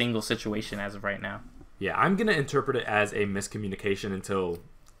a single situation as of right now. Yeah, I'm gonna interpret it as a miscommunication until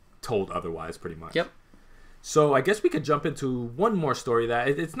told otherwise, pretty much. Yep. So I guess we could jump into one more story that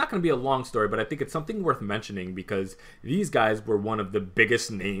it's not going to be a long story, but I think it's something worth mentioning because these guys were one of the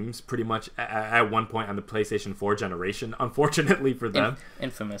biggest names pretty much at one point on the PlayStation 4 generation, unfortunately for them.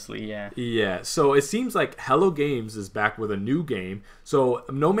 Infamously, yeah. Yeah, so it seems like Hello Games is back with a new game. So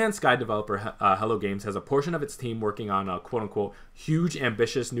No Man's Sky developer Hello Games has a portion of its team working on a quote-unquote huge,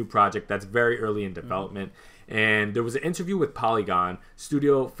 ambitious new project that's very early in development. And there was an interview with Polygon.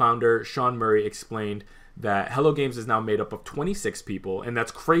 Studio founder Sean Murray explained that Hello Games is now made up of 26 people, and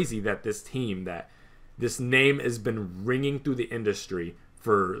that's crazy that this team, that this name has been ringing through the industry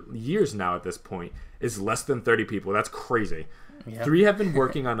for years now at this point, is less than 30 people. That's crazy. Yep. 3 have been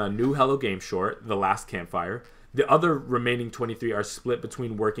working on a new Hello Game short, The Last Campfire. The other remaining 23 are split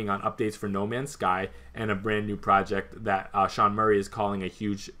between working on updates for No Man's Sky and a brand new project that Sean Murray is calling a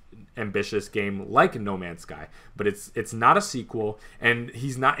huge, ambitious game like No Man's Sky. But it's not a sequel, and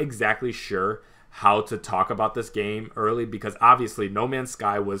he's not exactly sure how to talk about this game early, because obviously No Man's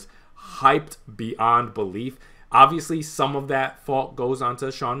Sky was hyped beyond belief. Obviously, some of that fault goes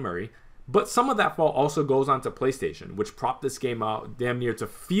onto Sean Murray, but some of that fault also goes onto PlayStation, which propped this game out damn near to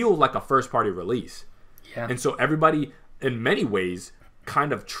feel like a first-party release. Yeah. And so everybody, in many ways,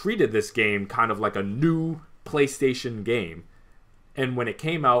 kind of treated this game kind of like a new PlayStation game. And when it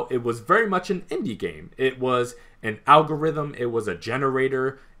came out, it was very much an indie game. It was an algorithm. It was a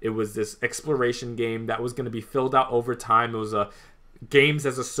generator. It was this exploration game that was going to be filled out over time. It was a games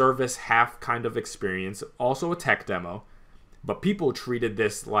as a service half kind of experience. Also a tech demo. But people treated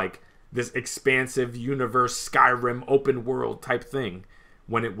this like this expansive universe, Skyrim, open world type thing,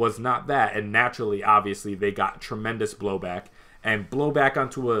 when it was not that. And naturally, obviously, they got tremendous blowback. And blowback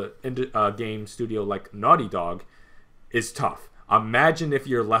onto a game studio like Naughty Dog is tough. Imagine if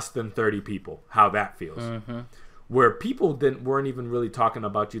you're less than 30 people, how that feels. Mm-hmm. Where people weren't even really talking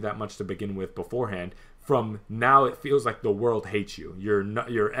about you that much to begin with beforehand. From now, it feels like the world hates you. You're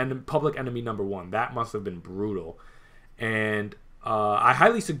public enemy number one. That must have been brutal. And I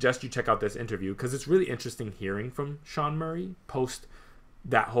highly suggest you check out this interview, because it's really interesting hearing from Sean Murray post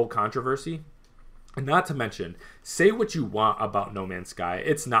that whole controversy. And not to mention, say what you want about No Man's Sky.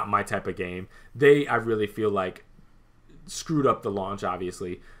 It's not my type of game. I really feel like, screwed up the launch,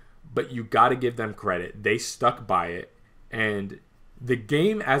 obviously. But you got to give them credit. They stuck by it. And the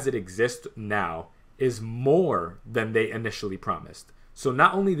game as it exists now is more than they initially promised. So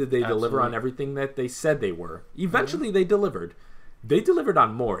not only did they deliver on everything that they said they were, eventually they delivered. They delivered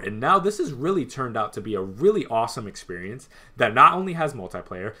on more, and now this has really turned out to be a really awesome experience that not only has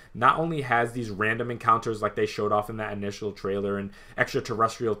multiplayer, not only has these random encounters like they showed off in that initial trailer, and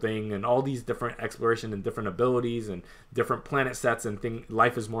extraterrestrial thing, and all these different exploration and different abilities and different planet sets, and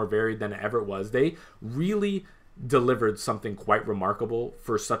life is more varied than it ever was. They really delivered something quite remarkable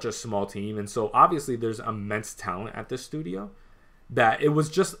for such a small team, and so obviously there's immense talent at this studio. That it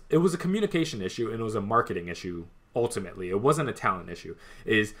was a communication issue, and it was a marketing issue. Ultimately, it wasn't a talent issue.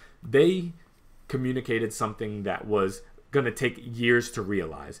 They communicated something that was going to take years to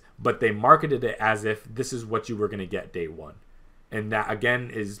realize, but they marketed it as if this is what you were going to get day one. And that,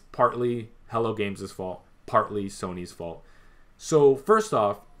 again, is partly Hello Games' fault, partly Sony's fault. So first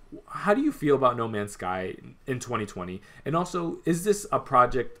off, how do you feel about No Man's Sky in 2020? And also, is this a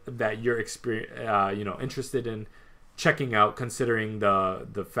project that you're interested in checking out, considering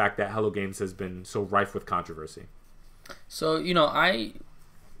the fact that Hello Games has been so rife with controversy? So, I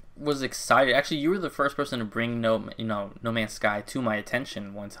was excited. Actually, you were the first person to bring No Man's Sky to my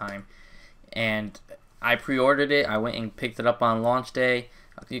attention one time, and I pre-ordered it. I went and picked it up on launch day.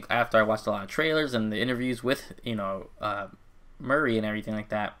 I think after I watched a lot of trailers and the interviews with Murray and everything like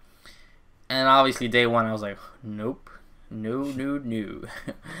that. And obviously, day one, I was like, nope. No.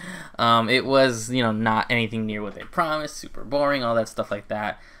 It was, not anything near what they promised, super boring, all that stuff like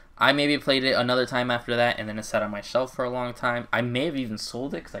that. I maybe played it another time after that, and then it sat on my shelf for a long time. I may have even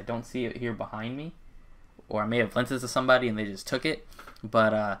sold it, because I don't see it here behind me. Or I may have lent it to somebody, and they just took it.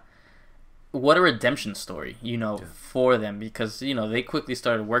 But, what a redemption story, for them, because, they quickly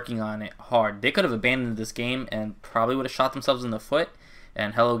started working on it hard. They could have abandoned this game and probably would have shot themselves in the foot,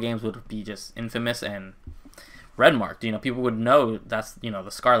 and Hello Games would be just infamous and red marked. People would know that's the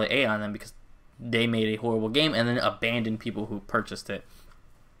Scarlet A on them, because they made a horrible game and then abandoned people who purchased it.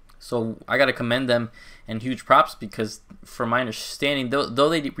 So I gotta commend them and huge props, because from my understanding, though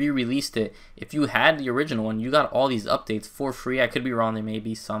they re-released it, if you had the original one, you got all these updates for free. I could be wrong, there may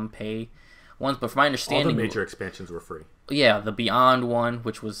be some pay ones, but from my understanding, all the major expansions were free. Yeah, the Beyond one,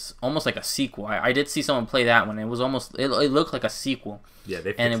 which was almost like a sequel. I did see someone play that one. It was almost it looked like a sequel. Yeah,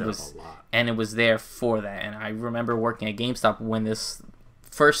 they fixed it up a lot. And it was there for that. And I remember working at GameStop when this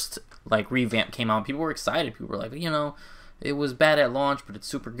first revamp came out. People were excited. People were like, it was bad at launch, but it's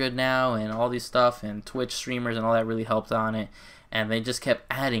super good now, and all these stuff, and Twitch streamers and all that really helped on it. And they just kept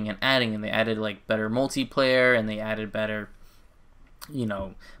adding and adding, and they added better multiplayer, and they added better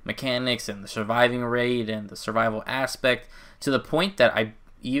mechanics and the surviving rate and the survival aspect, to the point that I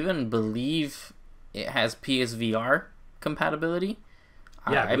even believe it has PSVR compatibility.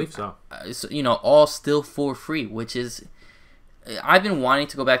 Yeah, I believe so. All still for free, which is, I've been wanting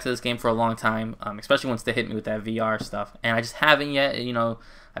to go back to this game for a long time, especially once they hit me with that VR stuff, and I just haven't yet.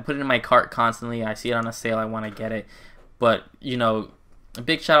 I put it in my cart constantly. I see it on a sale, I want to get it, but a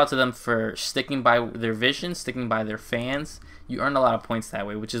big shout out to them for sticking by their vision, sticking by their fans. You earn a lot of points that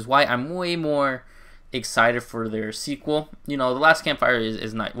way, which is why I'm way more excited for their sequel. The Last Campfire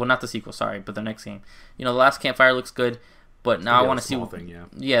is not, well, not the sequel, sorry, but the next game. The Last Campfire looks good, but now I want to see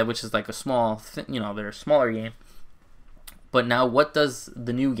which is like a small their smaller game. But now what does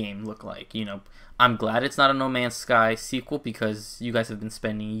the new game look like? I'm glad it's not a No Man's Sky sequel, because you guys have been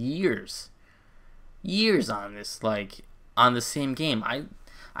spending years on this, like, on the same game.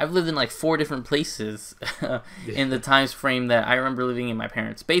 I've lived in like 4 different places in the time frame that I remember living in my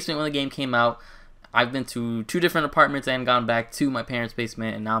parents' basement when the game came out. I've been to 2 different apartments and gone back to my parents'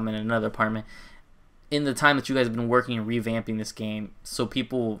 basement, and now I'm in another apartment. In the time that you guys have been working and revamping this game, so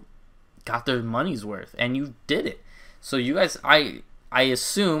people got their money's worth, and you did it. So you guys, I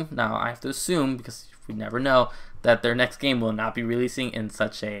assume, now I have to assume, because we never know, that their next game will not be releasing in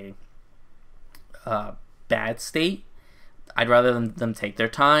such a bad state. I'd rather them take their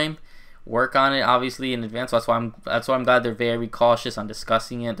time, work on it, obviously, in advance. That's why I'm glad they're very cautious on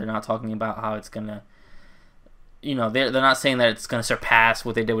discussing it. They're not talking about how it's gonna, they're not saying that it's gonna surpass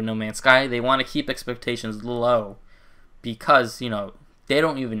what they did with No Man's Sky. They want to keep expectations low, because they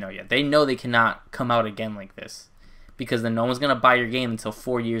don't even know yet. They know they cannot come out again like this, because then no one's gonna buy your game until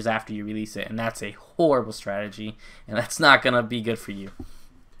 4 years after you release it, and that's a horrible strategy, and that's not gonna be good for you.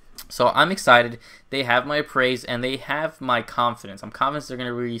 So I'm excited. They have my praise, and they have my confidence. I'm confident they're going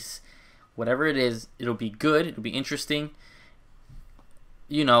to release whatever it is. It'll be good. It'll be interesting.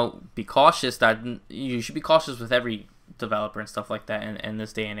 Be cautious. That you should be cautious with every developer and stuff like that in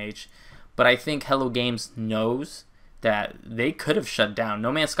this day and age. But I think Hello Games knows that they could have shut down.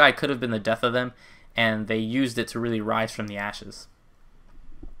 No Man's Sky could have been the death of them, and they used it to really rise from the ashes.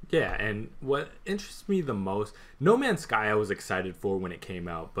 Yeah, and what interests me the most, No Man's Sky I was excited for when it came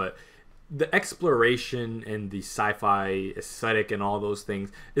out, but the exploration and the sci-fi aesthetic and all those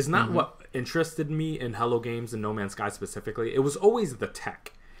things is not what interested me in Hello Games and No Man's Sky specifically. It was always the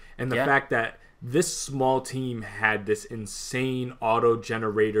tech and the fact that this small team had this insane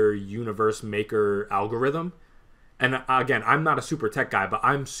auto-generator universe maker algorithm. And again, I'm not a super tech guy, but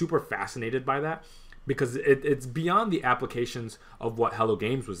I'm super fascinated by that, because it's beyond the applications of what Hello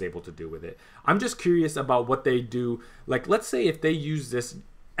Games was able to do with it. I'm just curious about what they do. Like, let's say if they use this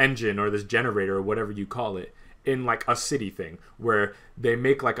engine or this generator or whatever you call it in like a city thing, where they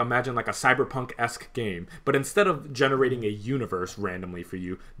make, like, imagine like a cyberpunk-esque game, but instead of generating a universe randomly for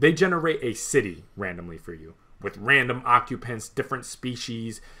you, they generate a city randomly for you with random occupants, different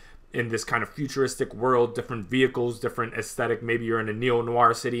species, in this kind of futuristic world, different vehicles, different aesthetic. Maybe you're in a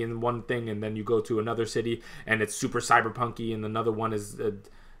neo-noir city in one thing, and then you go to another city and it's super cyberpunky, and another one is a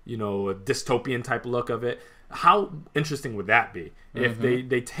dystopian type look of it. How interesting would that be if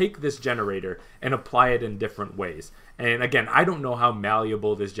they take this generator and apply it in different ways? And again, I don't know how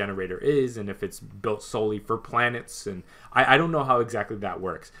malleable this generator is, and if it's built solely for planets, and I don't know how exactly that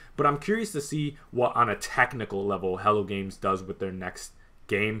works. But I'm curious to see what, on a technical level, Hello Games does with their next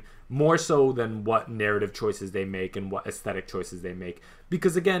game, more so than what narrative choices they make and what aesthetic choices they make.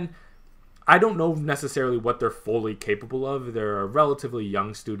 Because again, I don't know necessarily what they're fully capable of. They're a relatively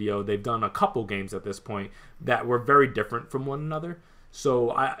young studio. They've done a couple games at this point that were very different from one another.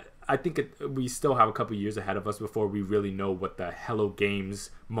 So I think we still have a couple years ahead of us before we really know what the Hello Games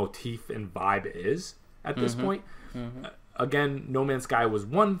motif and vibe is at this point. Again, No Man's Sky was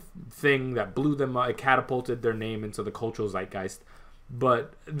one thing that blew them up. It catapulted their name into the cultural zeitgeist.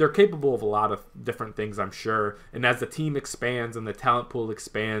 But they're capable of a lot of different things, I'm sure. And as the team expands and the talent pool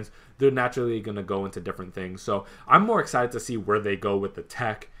expands, they're naturally going to go into different things. So I'm more excited to see where they go with the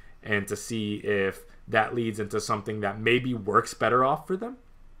tech, and to see if that leads into something that maybe works better off for them.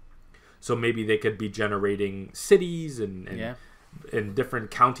 So maybe they could be generating cities and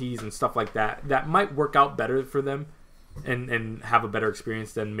different counties and stuff like that. That might work out better for them and have a better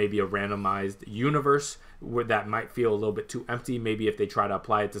experience than maybe a randomized universe, where that might feel a little bit too empty. Maybe if they try to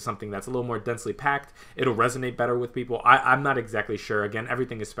apply it to something that's a little more densely packed, it'll resonate better with people. I'm not exactly sure. Again,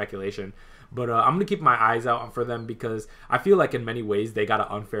 everything is speculation. But I'm going to keep my eyes out for them, because I feel like in many ways they got an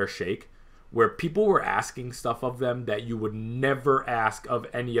unfair shake, where people were asking stuff of them that you would never ask of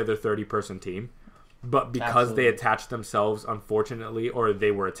any other 30-person team. But because they attached themselves, unfortunately, or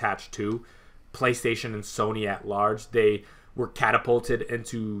they were attached to PlayStation and Sony at large, they were catapulted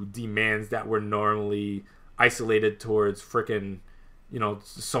into demands that were normally isolated towards frickin',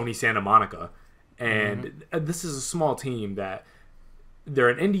 Sony Santa Monica. And this is a small team that they're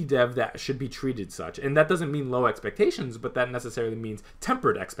an indie dev that should be treated such. And that doesn't mean low expectations, but that necessarily means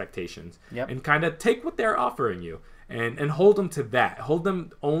tempered expectations. Yep. And kind of take what they're offering you and hold them to that. Hold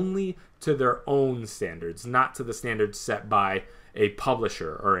them only to their own standards, not to the standards set by a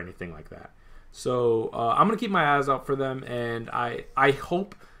publisher or anything like that. So I'm going to keep my eyes out for them, and I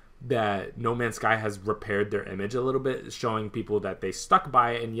hope that No Man's Sky has repaired their image a little bit, showing people that they stuck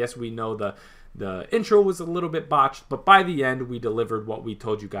by it. And yes, we know the intro was a little bit botched, but by the end, we delivered what we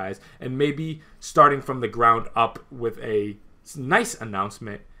told you guys. And maybe starting from the ground up with a nice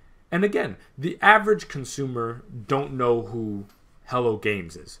announcement. And again, the average consumer don't know who Hello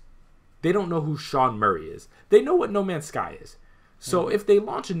Games is. They don't know who Sean Murray is. They know what No Man's Sky is. So if they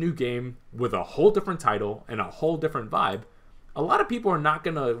launch a new game with a whole different title and a whole different vibe, a lot of people are not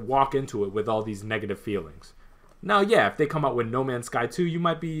going to walk into it with all these negative feelings. Now, yeah, if they come out with No Man's Sky 2, you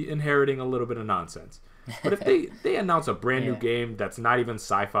might be inheriting a little bit of nonsense. But if they announce a brand new game that's not even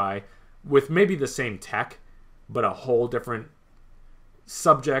sci-fi, with maybe the same tech, but a whole different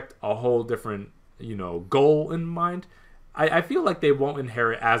subject, a whole different, goal in mind, I feel like they won't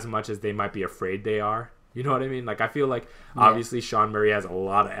inherit as much as they might be afraid they are. You know what I mean? Like, I feel like, obviously, Sean Murray has a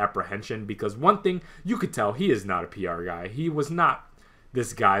lot of apprehension, because one thing you could tell, he is not a PR guy. He was not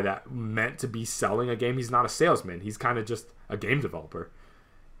this guy that meant to be selling a game. He's not a salesman. He's kind of just a game developer.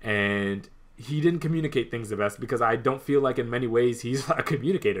 And he didn't communicate things the best, because I don't feel like in many ways he's a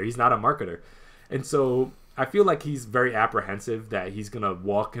communicator. He's not a marketer. And so I feel like he's very apprehensive that he's going to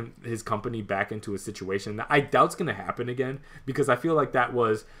walk his company back into a situation that I doubt's going to happen again, because I feel like that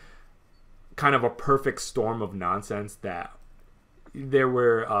was kind of a perfect storm of nonsense, that there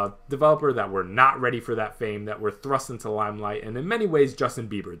were a developer that were not ready for that fame, that were thrust into limelight, and in many ways Justin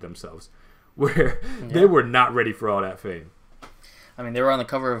Bieber themselves, where they were not ready for all that fame. I mean, they were on the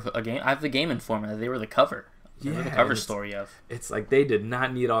cover of a game. I have the Game Informer. They were the cover. They were the cover story of. It's like they did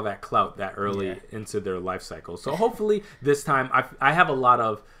not need all that clout that early into their life cycle. So hopefully this time, I have a lot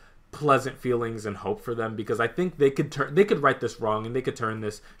of pleasant feelings and hope for them, because I think they could right this wrong, and they could turn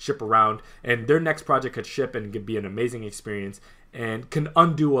this ship around, and their next project could ship and could be an amazing experience, and can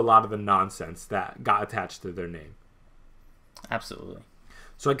undo a lot of the nonsense that got attached to their name. Absolutely.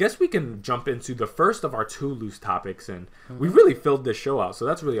 So I guess we can jump into the first of our 2 loose topics, and we really filled this show out. So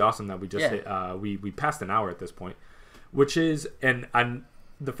that's really awesome that we just hit, we passed an hour at this point, which is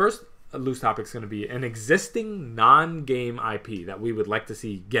the first loose topic is going to be an existing non-game IP that we would like to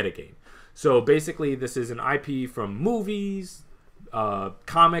see get a game. So basically, this is an IP from movies,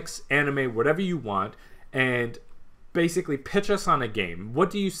 comics, anime, whatever you want, and basically pitch us on a game. What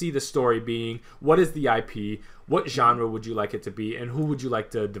do you see the story being? What is the IP? What genre would you like it to be? And who would you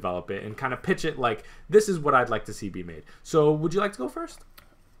like to develop it? And kind of pitch it like, this is what I'd like to see be made. So would you like to go first?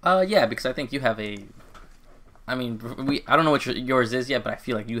 Yeah, because I think you have I don't know what yours is yet, but I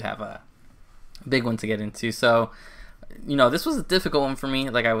feel like you have a big one to get into. So, this was a difficult one for me,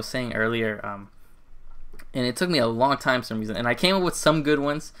 like I was saying earlier, and it took me a long time for some reason. And I came up with some good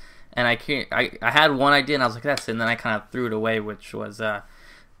ones, and I had one idea, and I was like, that's it. And then I kind of threw it away, which was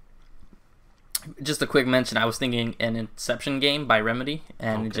just a quick mention. I was thinking an Inception game by Remedy,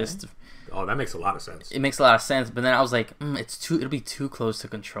 and that makes a lot of sense. It makes a lot of sense, but then I was like, it'll be too close to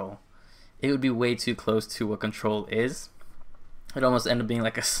Control. It would be way too close to what Control is. It almost ended up being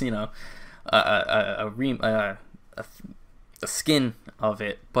like a skin of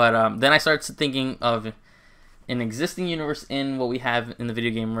it. But then I started thinking of an existing universe in what we have in the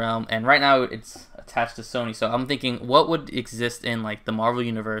video game realm, and right now it's attached to Sony. So I'm thinking, what would exist in like the Marvel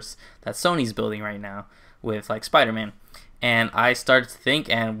universe that Sony's building right now with like Spider-Man? And I started to think,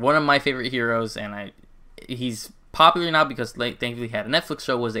 and one of my favorite heroes, and he's popular now because thankfully he had a Netflix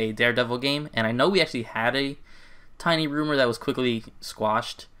show, was a Daredevil game. And I know we actually had a tiny rumor that was quickly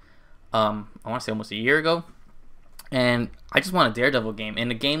squashed, I want to say almost a year ago. And I just want a Daredevil game,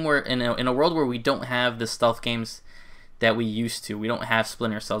 in a game where in a world where we don't have the stealth games that we used to. We don't have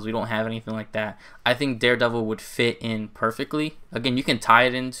Splinter Cells. We don't have anything like that. I think Daredevil would fit in perfectly. Again, you can tie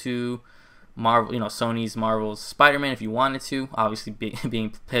it into Marvel, Sony's Marvel's Spider-Man if you wanted to. Obviously,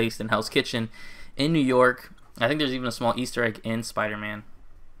 being placed in Hell's Kitchen in New York. I think there's even a small Easter egg in Spider-Man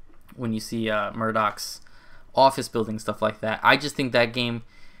when you see Murdoch's office building, stuff like that. I just think that game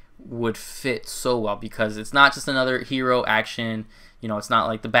would fit so well, because it's not just another hero action. It's not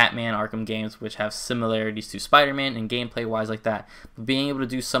like the Batman Arkham games, which have similarities to Spider-Man and gameplay wise like that. But being able to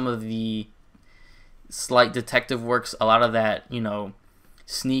do some of the slight detective works, a lot of that,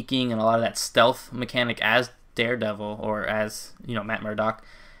 sneaking and a lot of that stealth mechanic as Daredevil or as, Matt Murdock,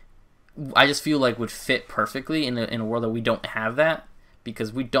 I just feel like would fit perfectly in a world that we don't have that,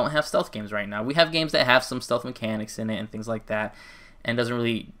 because we don't have stealth games right now. We have games that have some stealth mechanics in it and things like that. and doesn't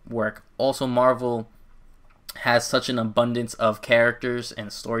really work. Also, Marvel has such an abundance of characters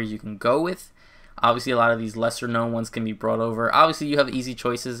and stories you can go with. Obviously, a lot of these lesser known ones can be brought over. Obviously, you have easy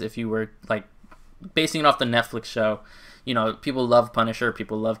choices if you were like basing it off the Netflix show. You know, people love Punisher,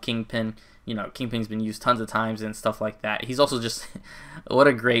 people love Kingpin. You know, Kingpin's been used tons of times and stuff like that. He's also just what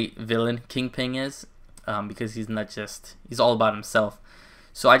a great villain Kingpin is, because he's not just, he's all about himself.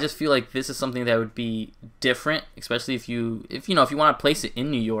 So I just feel like this is something that would be different, especially if you want to place it in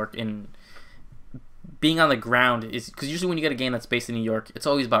New York, and being on the ground is, because usually when you get a game that's based in New York, it's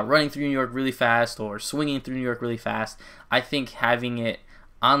always about running through New York really fast or swinging through New York really fast. I think having it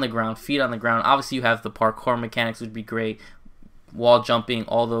on the ground, feet on the ground, obviously you have the parkour mechanics would be great, wall jumping,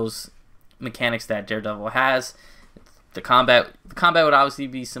 all those mechanics that Daredevil has. The combat would obviously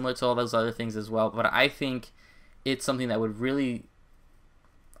be similar to all those other things as well, but I think it's something that would really,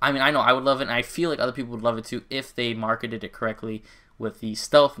 I mean, I know I would love it, and I feel like other people would love it too if they marketed it correctly with the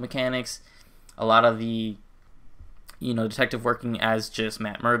stealth mechanics, a lot of the, you know, detective working as just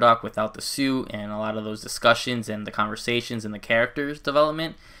Matt Murdock without the suit, and a lot of those discussions and the conversations and the characters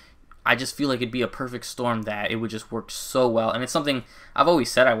development. I just feel like it'd be a perfect storm that it would just work so well. And it's something I've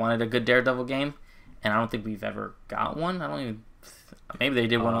always said, I wanted a good Daredevil game, and I don't think we've ever got one. I don't even, maybe they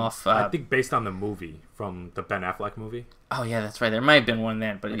did one off. I think based on the movie, from the Ben Affleck movie. Oh yeah, that's right. There might have been one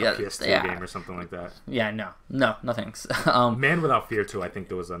then, but like yeah, a PS2 game or something like that. Yeah, no thanks. Man Without Fear 2, I think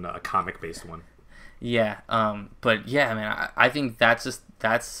there was a comic based one. Yeah, but yeah, man, I think that's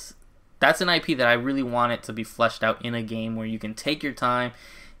an IP that I really want it to be fleshed out in a game where you can take your time,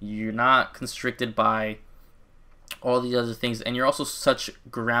 you're not constricted by all these other things, and you're also such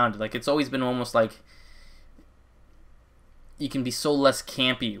grounded. Like, it's always been almost like you can be so less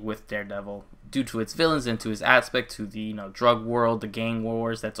campy with Daredevil due to its villains and to his aspect to the, you know, drug world, the gang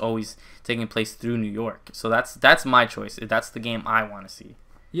wars that's always taking place through New York. So that's my choice. That's the game I want to see.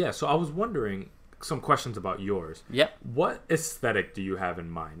 Yeah, so I was wondering some questions about yours. Yep. What aesthetic do you have in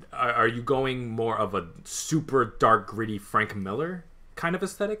mind? Are you going more of a super dark, gritty Frank Miller kind of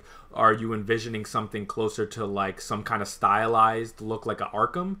aesthetic? Are you envisioning something closer to like some kind of stylized look like a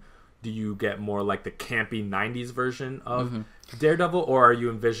Arkham? Do you get more like the campy 90s version of Daredevil? Or are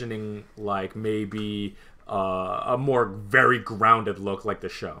you envisioning like maybe a more very grounded look like the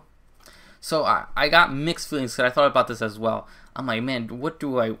show? So I got mixed feelings because I thought about this as well. I'm like, man, what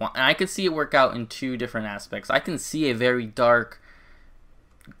do I want? And I could see it work out in two different aspects. I can see a very dark,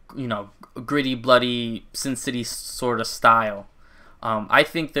 you know, gritty, bloody Sin City sort of style. I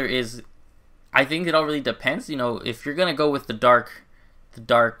think it all really depends. You know, if you're gonna go with the dark,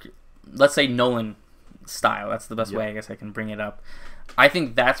 let's say Nolan style. That's the best way I guess I can bring it up. I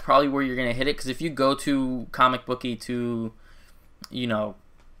think that's probably where you're gonna hit it, because if you go to comic booky to, you know,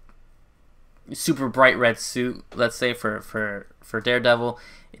 super bright red suit, let's say for Daredevil,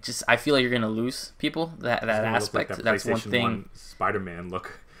 it just, I feel like you're gonna lose people that aspect. Like that that's one thing. 1 Spider-Man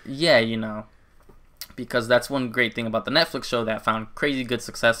look. Yeah, you know, because that's one great thing about the Netflix show that found crazy good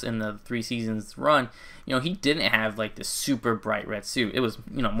success in the 3 seasons run. You know, he didn't have like this super bright red suit. It was,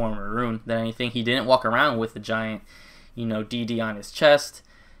 you know, more maroon than anything. He didn't walk around with the giant, you know, DD on his chest.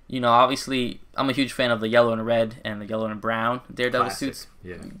 You know, obviously, I'm a huge fan of the yellow and red and the yellow and brown Daredevil suits.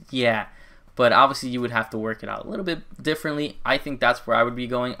 Yeah. But obviously, you would have to work it out a little bit differently. I think that's where I would be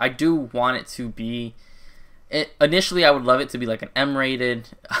going. I do want it to be... initially, I would love it to be like an M-rated.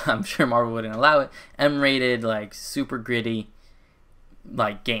 I'm sure Marvel wouldn't allow it. M-rated, like super gritty,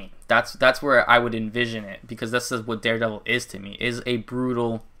 like game. That's where I would envision it, because this is what Daredevil is to me. Is a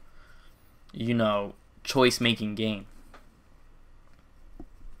brutal, you know, choice-making game.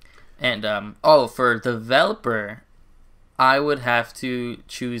 And for developer, I would have to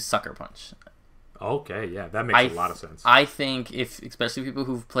choose Sucker Punch. Okay, yeah, that makes a lot of sense. I think especially people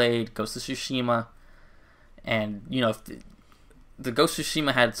who've played Ghost of Tsushima, and you know, if the Ghost of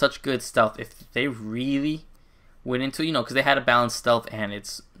Tsushima had such good stealth, if they really went into, you know, because they had a balanced stealth and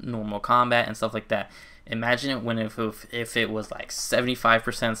it's normal combat and stuff like that. Imagine it when if it was like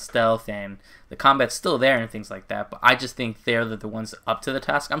 75% stealth and the combat's still there and things like that. But I just think they're the ones up to the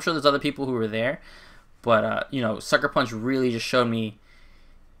task. I'm sure there's other people who were there, but you know, Sucker Punch really just showed me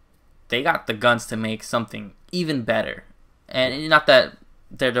they got the guns to make something even better. And not that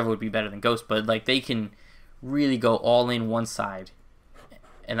Daredevil would be better than Ghost, but like they can really go all in one side,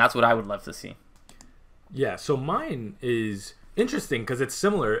 and that's what I would love to see. Yeah, so mine is interesting because it's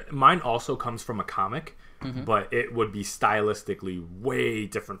similar. Mine also comes from a comic, but it would be stylistically way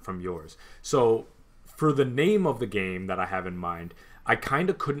different from yours. So for the name of the game that I have in mind, I kind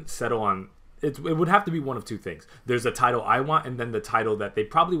of couldn't settle on. It would have to be one of two things. There's a title I want, and then the title that they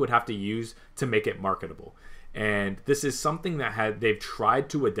probably would have to use to make it marketable. And this is something that they've tried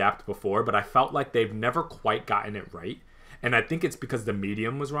to adapt before, but I felt like they've never quite gotten it right. And I think it's because the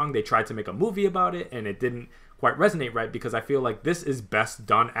medium was wrong. They tried to make a movie about it, and it didn't quite resonate right, because I feel like this is best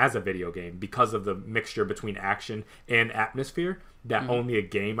done as a video game because of the mixture between action and atmosphere that only a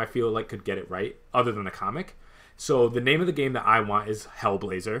game, I feel like, could get it right, other than a comic. So the name of the game that I want is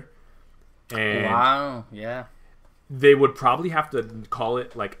Hellblazer. And wow, yeah. They would probably have to call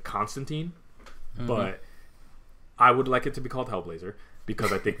it like Constantine, but I would like it to be called Hellblazer,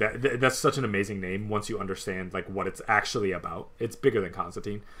 because I think that's such an amazing name once you understand like what it's actually about. It's bigger than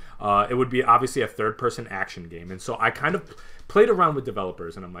Constantine. It would be obviously a third-person action game, and so I kind of played around with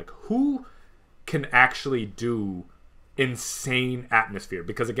developers, and I'm like, who can actually do insane atmosphere?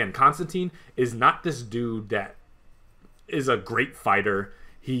 Because again, Constantine is not this dude that is a great fighter.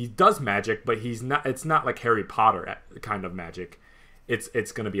 He does magic, but he's not. It's not like Harry Potter kind of magic.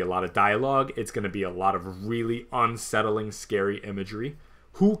 It's going to be a lot of dialogue. It's going to be a lot of really unsettling, scary imagery.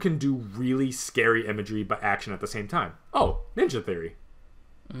 Who can do really scary imagery but action at the same time? Oh, Ninja Theory.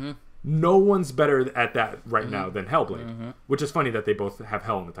 No one's better at that right now than Hellblade, which is funny that they both have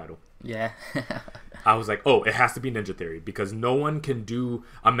Hell in the title. Yeah. I was like, oh, it has to be Ninja Theory, because no one can do...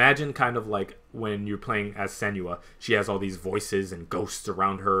 Imagine kind of like when you're playing as Senua, she has all these voices and ghosts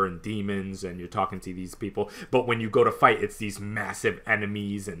around her and demons, and you're talking to these people. But when you go to fight, it's these massive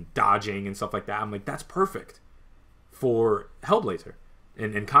enemies and dodging and stuff like that. I'm like, that's perfect for Hellblazer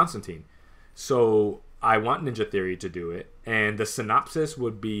and Constantine. So I want Ninja Theory to do it, and the synopsis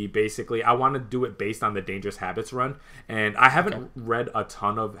would be basically, I want to do it based on the Dangerous Habits run, and I haven't read a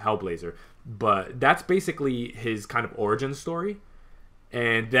ton of Hellblazer, but that's basically his kind of origin story,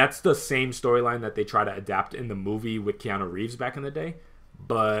 and that's the same storyline that they try to adapt in the movie with Keanu Reeves back in the day,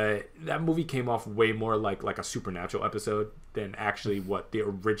 but that movie came off way more like a Supernatural episode than actually what the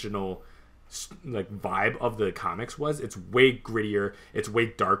original like vibe of the comics was. It's way grittier, it's way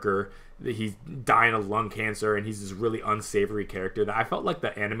darker. He's dying of lung cancer, and he's this really unsavory character that I felt like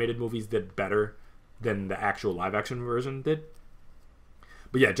the animated movies did better than the actual live action version did.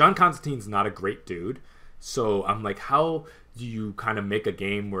 But yeah, John Constantine's not a great dude, so I'm like, how do you kind of make a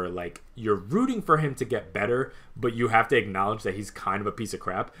game where like you're rooting for him to get better, but you have to acknowledge that he's kind of a piece of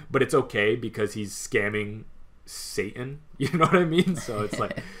crap, but it's okay because he's scamming Satan, you know what I mean? So it's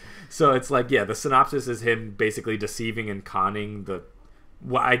like yeah, the synopsis is him basically deceiving and conning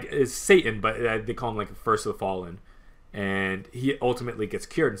is Satan, but they call him like First of the Fallen, and he ultimately gets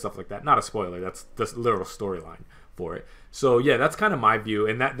cured and stuff like that. Not a spoiler, that's the literal storyline for it. So yeah, that's kind of my view.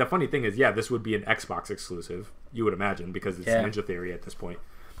 And that the funny thing is, yeah, this would be an Xbox exclusive, you would imagine, because it's Ninja Theory at this point.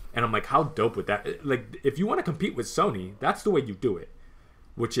 And I'm like, how dope would that, like, if you want to compete with Sony, that's the way you do it,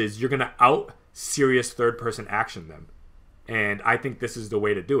 which is you're gonna out serious third-person action them. And I think this is the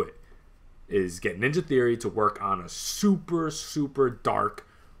way to do it, is get Ninja Theory to work on a super, super dark,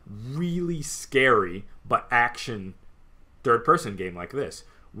 really scary, but action third-person game like this,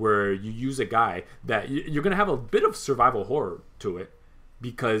 where you use a guy that you're going to have a bit of survival horror to it,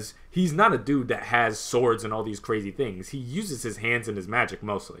 because he's not a dude that has swords and all these crazy things. He uses his hands and his magic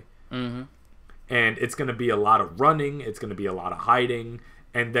mostly. And it's going to be a lot of running, it's going to be a lot of hiding,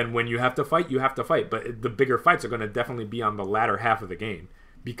 and then when you have to fight, you have to fight. But the bigger fights are going to definitely be on the latter half of the game,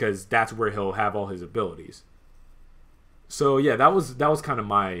 because that's where he'll have all his abilities. So yeah, that was kind of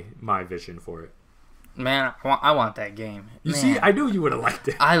my vision for it. Man, I want that game. You see, I knew you would have liked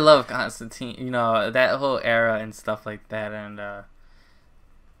it. I love Constantine, you know, that whole era and stuff like that. And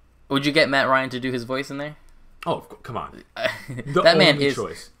would you get Matt Ryan to do his voice in there? Oh, come on. That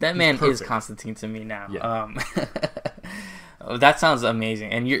man is Constantine to me now. Yeah. That sounds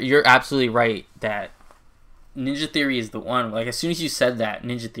amazing, and you're absolutely right that Ninja Theory is the one. Like, as soon as you said that,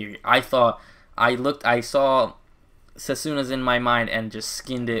 Ninja Theory, I saw Sasuna's in my mind and just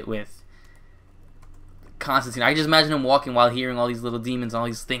skinned it with Constantine. I just imagine him walking while hearing all these little demons, all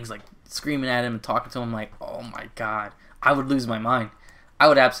these things, like screaming at him and talking to him. Like, oh my god, I would lose my mind. I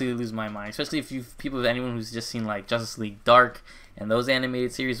would absolutely lose my mind, especially if anyone who's just seen like Justice League Dark and those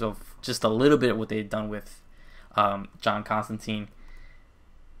animated series of just a little bit of what they've done with John Constantine.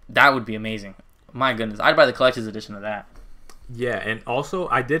 That would be amazing. My goodness, I'd buy the collector's edition of that. Yeah, and also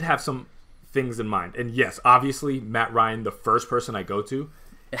I did have some things in mind. And yes, obviously Matt Ryan, the first person I go to,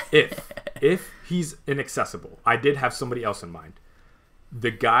 if he's inaccessible, I did have somebody else in mind.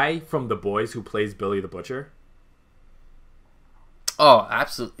 The guy from The Boys who plays Billy the Butcher. Oh,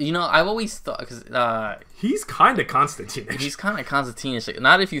 absolutely. You know, I've always thought, because he's kind of Constantine. He's kind of Constantine-ish.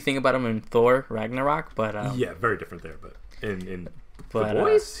 Not if you think about him in Thor Ragnarok, but yeah, very different there. But in The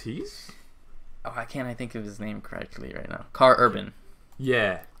Boys, he's I think of his name correctly right now. Carl Urban.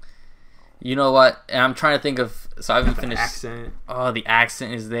 Yeah. You know what? And I'm trying to think of. So I haven't The finished. accent. Oh, the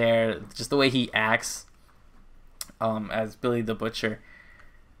accent is there. Just the way he acts, as Billy the Butcher.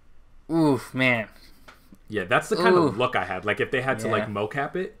 Oof, man. Yeah, that's the kind Ooh. of look I had. Like if they had to Yeah. like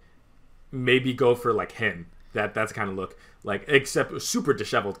mocap it, maybe go for like him. That's the kind of look. Like except super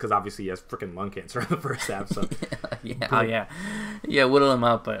disheveled because obviously he has freaking lung cancer in the first half. So Yeah, oh yeah, yeah. Whittle him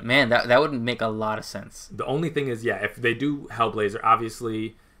up, but man, that would make a lot of sense. the only thing is, yeah, if they do Hellblazer,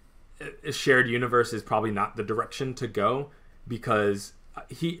 obviously a shared universe is probably not the direction to go because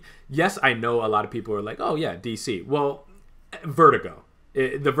yes, I know a lot of people are like, oh yeah, DC. Well, Vertigo.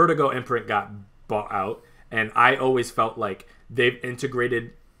 The Vertigo imprint got bought out, and I always felt like they've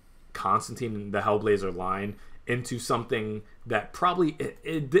integrated Constantine and the Hellblazer line into something that probably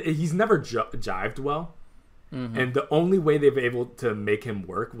he's never jived well. And the only way they've been able to make him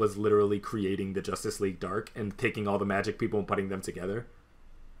work was literally creating the Justice League Dark and taking all the magic people and putting them together.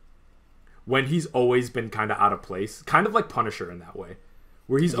 When he's always been kind of out of place, kind of like Punisher in that way,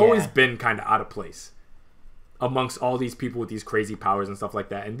 where he's always been kind of out of place amongst all these people with these crazy powers and stuff like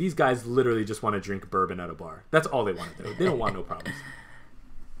that. And these guys literally just want to drink bourbon at a bar. That's all they want to do. They don't want no problems.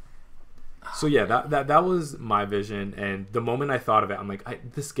 So yeah, that was my vision. And the moment I thought of it, I'm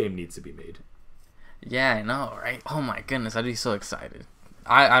like, this game needs to be made. Yeah, I know, right? Oh my goodness, I'd be so excited.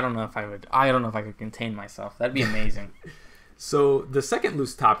 I don't know if I would. I don't know if I could contain myself. That'd be amazing. So the second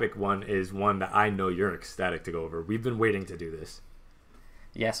loose topic one is one that I know you're ecstatic to go over. We've been waiting to do this.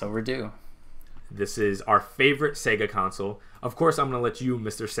 Yes, overdue. This is our favorite Sega console. Of course, I'm going to let you,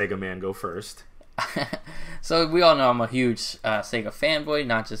 Mr. Sega Man, go first. So we all know I'm a huge Sega fanboy,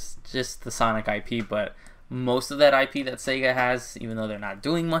 not just the Sonic IP, but most of that IP that Sega has, even though they're not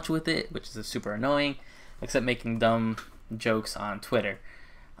doing much with it, which is super annoying, except making dumb jokes on Twitter.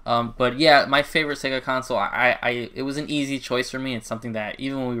 But yeah, my favorite Sega console, it was an easy choice for me. It's something that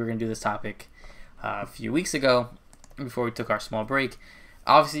even when we were going to do this topic a few weeks ago, before we took our small break,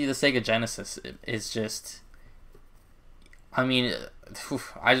 obviously the Sega Genesis is just, I mean,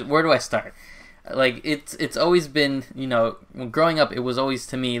 where do I start? Like, it's always been, you know, when growing up, it was always,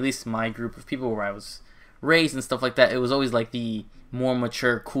 to me, at least my group of people where I was raised and stuff like that, it was always like the more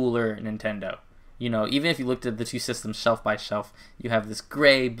mature, cooler Nintendo. You know, even if you looked at the two systems shelf by shelf, you have this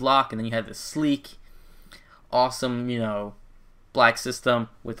gray block, and then you had this sleek, awesome, you know, black system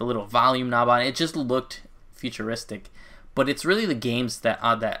with a little volume knob on it. It just looked futuristic. But it's really the games that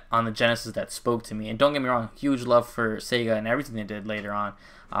on the Genesis that spoke to me. And don't get me wrong, huge love for Sega and everything they did later on,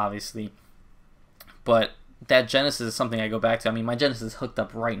 obviously. But that Genesis is something I go back to. I mean, my Genesis is hooked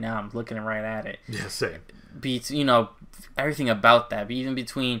up right now. I'm looking right at it. Yeah, same. Beats, you know, everything about that. But even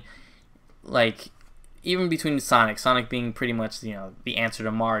between Sonic being pretty much, you know, the answer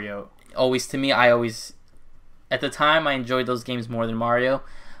to Mario. Always, to me, at the time, I enjoyed those games more than Mario.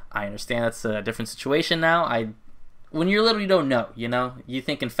 I understand that's a different situation now. When you're little, you don't know, you know? You're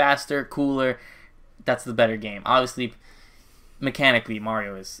thinking faster, cooler, that's the better game. Obviously, mechanically,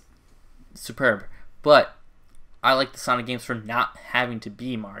 Mario is superb. But I like the Sonic games for not having to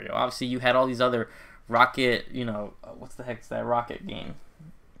be Mario. Obviously, you had all these other Rocket, you know, what's the heck's that Rocket game?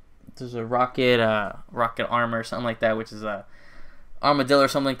 There's a Rocket Armor or something like that, which is a armadillo or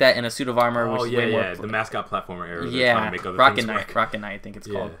something like that in a suit of armor. Oh, which yeah, is way more the mascot platformer era. Yeah, Rocket Knight, I think it's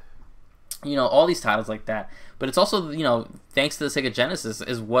called. You know, all these titles like that. But it's also, you know, thanks to the Sega Genesis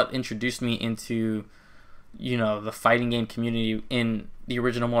is what introduced me into, you know, the fighting game community in the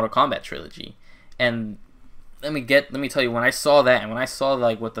original Mortal Kombat trilogy. And let me tell you, when I saw that and when I saw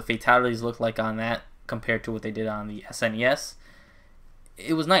like what the fatalities looked like on that compared to what they did on the SNES,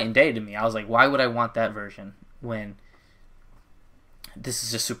 it was night and day to me. I was like, why would I want that version when this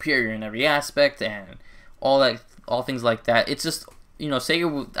is just superior in every aspect and all things like that. It's just, you know,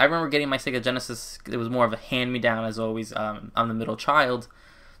 Sega. I remember getting my Sega Genesis. It was more of a hand-me-down, as always. I'm the middle child,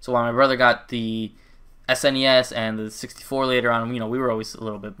 so while my brother got the SNES and the 64 later on, you know, we were always a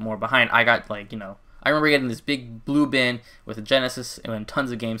little bit more behind. I got, like, you know, I remember getting this big blue bin with a Genesis and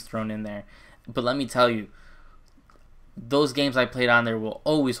tons of games thrown in there. But let me tell you, those games I played on there will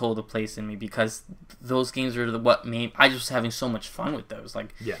always hold a place in me because those games are what made I just was having so much fun with those.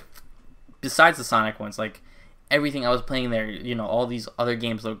 Like, yeah. Besides the Sonic ones, like everything I was playing there, you know, all these other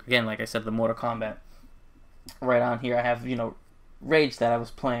games. Again, like I said, the Mortal Kombat. Right on here, I have, you know, Rage that I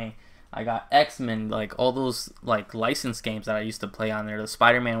was playing. I got X-Men, like all those like licensed games that I used to play on there, the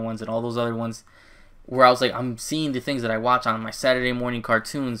Spider-Man ones and all those other ones, where I was like, I'm seeing the things that I watch on my Saturday morning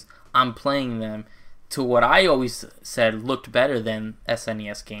cartoons. I'm playing them to what I always said looked better than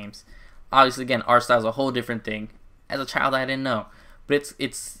SNES games. Obviously, again, art style is a whole different thing. As a child, I didn't know, but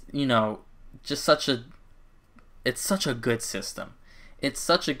it's you know, just such a good system. It's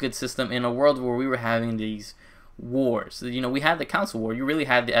such a good system in a world where we were having these wars. You know, we had the console war. You really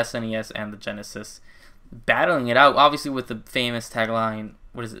had the SNES and the Genesis battling it out. Obviously, with the famous tagline,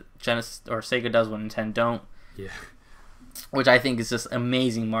 "What is it? Genesis or Sega does what Nintendo don't." Yeah. Which I think is just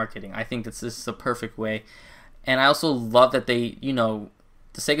amazing marketing. I think that's just a perfect way. And I also love that they, you know,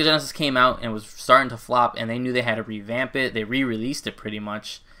 the Sega Genesis came out and was starting to flop, and they knew they had to revamp it. They re-released it pretty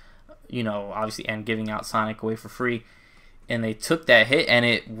much, you know, obviously, and giving out Sonic away for free. And they took that hit, and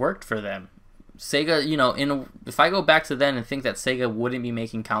it worked for them. Sega, you know, if I go back to then and think that Sega wouldn't be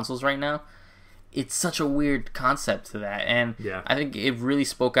making consoles right now, it's such a weird concept to that. And yeah. I think it really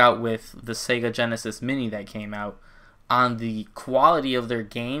spoke out with the Sega Genesis Mini that came out on the quality of their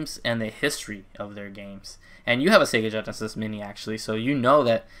games and the history of their games. And you have a Sega Genesis Mini, actually, so you know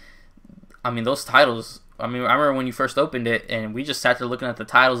that, I mean, those titles, I mean, I remember when you first opened it, and we just sat there looking at the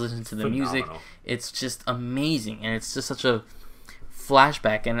titles, listening to the music. It's just amazing, and it's just such a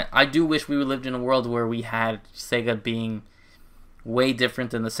flashback. And I do wish we lived in a world where we had Sega being way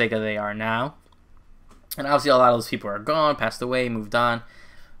different than the Sega they are now. And obviously a lot of those people are gone, passed away, moved on.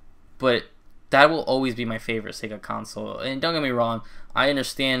 But that will always be my favorite Sega console. And don't get me wrong, I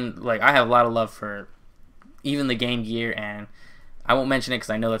understand, like, I have a lot of love for even the Game Gear, and I won't mention it because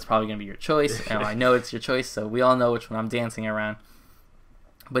I know that's probably going to be your choice, and I know it's your choice, so we all know which one I'm dancing around.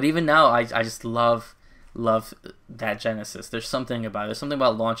 But even now, I just love that Genesis. There's something about it. There's something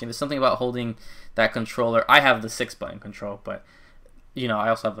about launching. There's something about holding that controller. I have the 6-button control, but, you know, I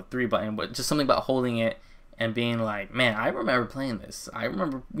also have the 3-button, but just something about holding it and being like, man, I remember playing this. I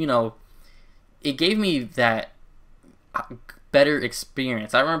remember, you know, it gave me that better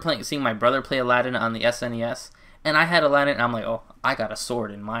experience. I remember seeing my brother play Aladdin on the SNES, and I had Aladdin, and I'm like, oh, I got a sword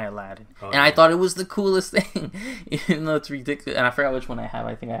in my Aladdin. And I thought it was the coolest thing, even though it's ridiculous. And I forgot which one I have.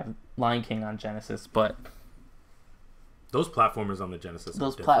 I think I have Lion King on Genesis, but those platformers on the Genesis.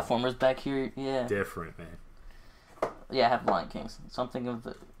 Those platformers back here, yeah. Different, man. Yeah, I have Lion King. Something of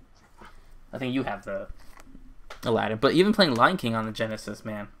the. I think you have the Aladdin, but even playing Lion King on the Genesis,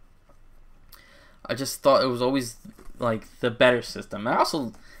 man, I just thought it was always like the better system. And I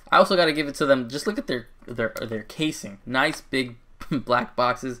also got to give it to them. Just look at their casing, nice big black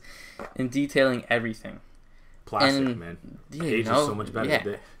boxes, and detailing everything. Plastic, man. Yeah, Age is so much better. Yeah.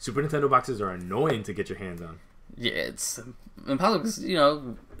 The Super Nintendo boxes are annoying to get your hands on. Yeah, it's impossible because, you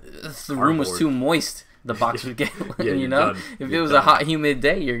know, if the room was too moist, the box would get, yeah, you know, if it was a hot, humid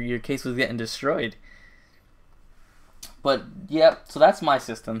day, your case was getting destroyed. But yeah, so that's my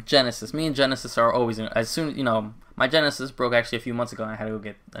system, Genesis. Me and Genesis are always as soon, you know, my Genesis broke actually a few months ago, and I had to go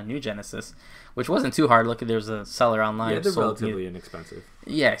get a new Genesis, which wasn't too hard. Look, there's a seller online. Yeah, they're relatively inexpensive.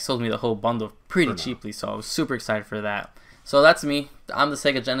 Yeah, sold me the whole bundle pretty cheaply, so I was super excited for that. So that's me. I'm the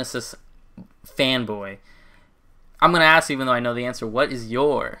Sega Genesis fanboy. I'm gonna ask, even though I know the answer, what is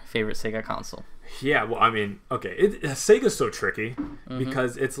your favorite Sega console? Yeah, well, I mean, okay, Sega's so tricky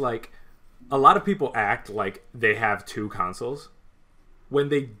because it's like a lot of people act like they have two consoles when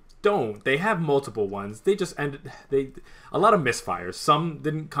they don't. They have multiple ones. They just a lot of misfires. Some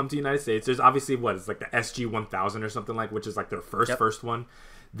didn't come to the United States. There's obviously it's like the SG-1000 or something, like, which is like their first one.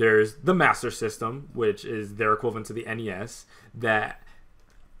 There's the Master System, which is their equivalent to the NES. That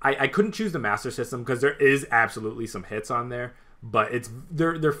I couldn't choose the Master System because there is absolutely some hits on there, but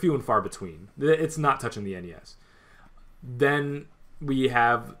they're few and far between. It's not touching the NES. Then we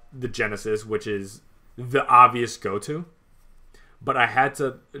have the Genesis, which is the obvious go-to. But I had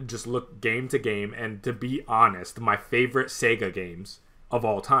to just look game to game, and to be honest, my favorite Sega games of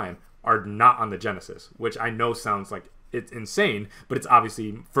all time are not on the Genesis, which I know sounds like it's insane, but it's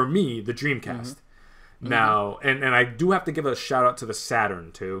obviously, for me, the Dreamcast. Now, and I do have to give a shout out to the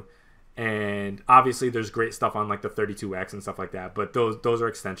Saturn too. And obviously there's great stuff on like the 32X and stuff like that, but those are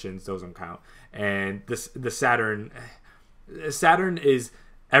extensions, those don't count. And the Saturn is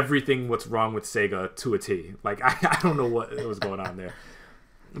everything what's wrong with Sega to a T. Like, I don't know what was going on there.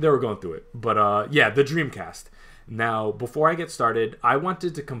 They were going through it. But yeah, the Dreamcast. Now, before I get started, I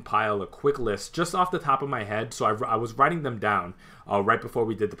wanted to compile a quick list just off the top of my head. So I was writing them down right before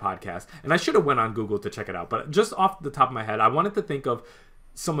we did the podcast. And I should have went on Google to check it out. But just off the top of my head, I wanted to think of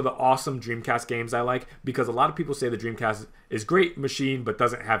some of the awesome Dreamcast games I like, because a lot of people say the Dreamcast is a great machine but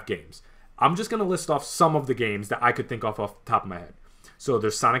doesn't have games. I'm just going to list off some of the games that I could think of off the top of my head. So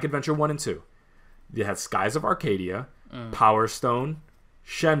there's Sonic Adventure 1 and 2. You have Skies of Arcadia, Power Stone,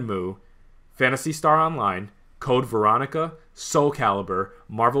 Shenmue, Phantasy Star Online, Code Veronica, Soul Calibur,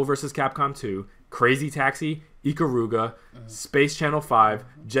 Marvel vs. Capcom 2, Crazy Taxi, Ikaruga, Space Channel 5,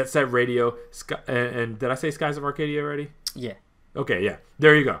 Jet Set Radio, and did I say Skies of Arcadia already? Yeah. Okay, yeah.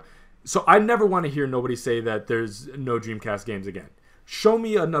 There you go. So I never want to hear nobody say that there's no Dreamcast games again. Show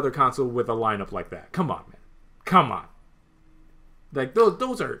me another console with a lineup like that. Come on, man. Come on. Like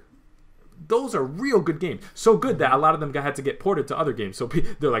those are real good games. So good that a lot of them had to get ported to other games. So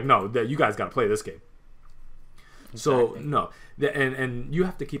they're like, no, you guys got to play this game. Exactly. So no, and you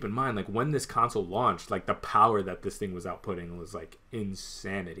have to keep in mind, like, when this console launched, like, the power that this thing was outputting was like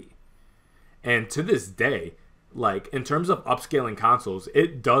insanity. And to this day, like, in terms of upscaling consoles,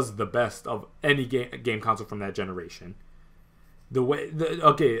 it does the best of any game console from that generation. The way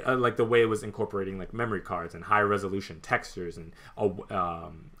the way it was incorporating, like, memory cards and high resolution textures and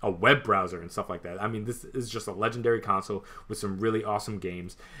a web browser and stuff like that. I mean, this is just a legendary console with some really awesome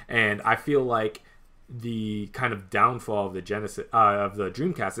games. And I feel like the kind of downfall of the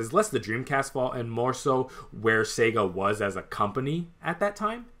Dreamcast is less the Dreamcast fault and more so where Sega was as a company at that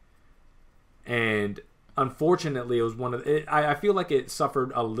time. And unfortunately, it was I feel like it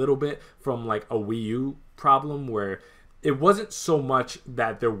suffered a little bit from, like, a Wii U problem, where it wasn't so much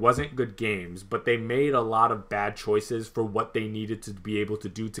that there wasn't good games, but they made a lot of bad choices for what they needed to be able to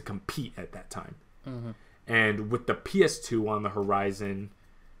do to compete at that time. Mm-hmm. And with the PS2 on the horizon,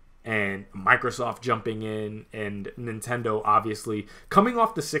 and Microsoft jumping in, and Nintendo obviously coming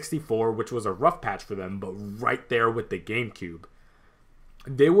off the 64, which was a rough patch for them, but right there with the GameCube,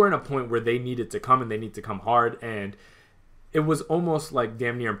 they were in a point where they needed to come, and they need to come hard, and it was almost like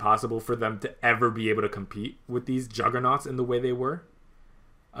damn near impossible for them to ever be able to compete with these juggernauts in the way they were.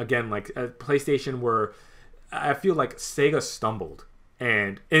 Again, like, PlayStation I feel like Sega stumbled,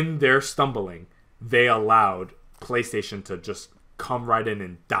 and in their stumbling, they allowed PlayStation to just come right in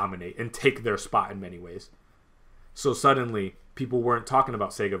and dominate and take their spot in many ways. So suddenly, people weren't talking about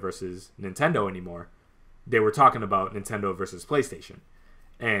Sega versus Nintendo anymore. They were talking about Nintendo versus PlayStation.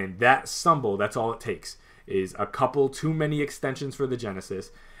 And that stumble, that's all it takes, is a couple too many extensions for the Genesis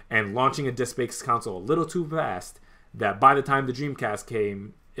and launching a disc-based console a little too fast, that by the time the Dreamcast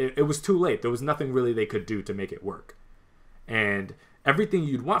came, it was too late. There was nothing really they could do to make it work. And everything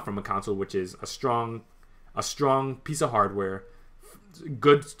you'd want from a console, which is a strong piece of hardware,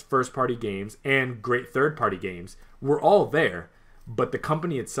 good first-party games, and great third-party games, were all there, but the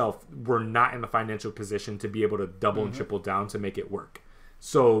company itself were not in the financial position to be able to double and triple down to make it work.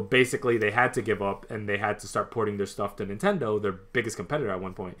 So basically, they had to give up, and they had to start porting their stuff to Nintendo, their biggest competitor at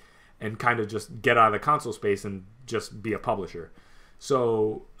one point, and kind of just get out of the console space and just be a publisher.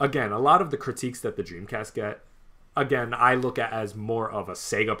 So again, a lot of the critiques that the Dreamcast get, again, I look at as more of a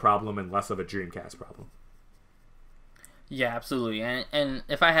Sega problem and less of a Dreamcast problem. Yeah, absolutely. And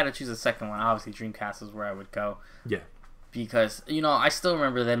if I had to choose a second one, obviously Dreamcast is where I would go. Yeah. Because, I still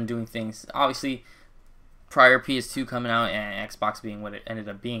remember them doing things, obviously, prior PS2 coming out and Xbox being what it ended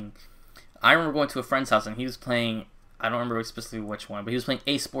up being. I remember going to a friend's house and he was playing, I don't remember specifically which one, but he was playing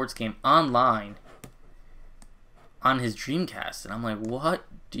a sports game online on his Dreamcast. And I'm like, what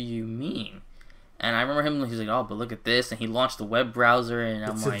do you mean? And I remember him, he was like, oh, but look at this. And he launched the web browser, and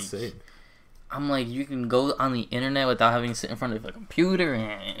That's insane. I'm like, you can go on the internet without having to sit in front of a computer,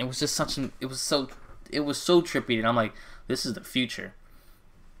 and it was just it was so trippy, and I'm like, this is the future.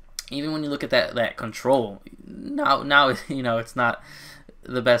 Even when you look at that control, now it's not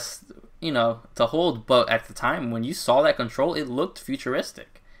the best, to hold, but at the time when you saw that control, it looked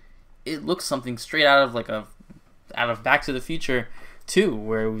futuristic. It looked something straight out of Back to the Future 2,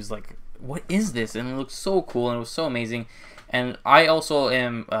 where it was like, what is this? And it looked so cool, and it was so amazing. And I also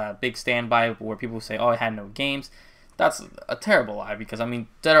am a big standby where people say, oh, it had no games. That's a terrible lie, because,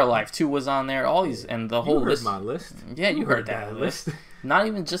 Dead or Alive 2 was on there, all these, and the whole list. You heard my list. Yeah, you heard that list. Not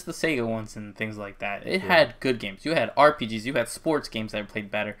even just the Sega ones and things like that. It had good games. You had RPGs, you had sports games that played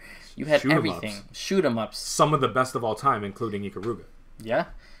better. You had everything. Shoot 'em ups. Some of the best of all time, including Ikaruga. Yeah.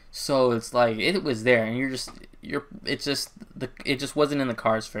 So it's like, it was there, and it just wasn't in the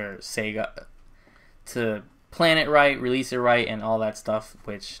cards for Sega to plan it right, release it right, and all that stuff,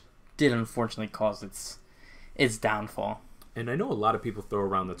 which did unfortunately cause its downfall. And I know a lot of people throw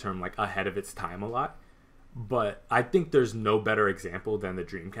around the term like ahead of its time a lot, but I think there's no better example than the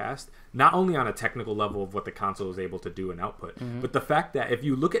Dreamcast, not only on a technical level of what the console is able to do and output, but the fact that if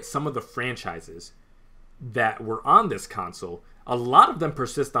you look at some of the franchises that were on this console, a lot of them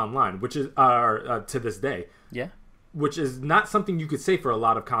persist online, which is to this day. Yeah. Which is not something you could say for a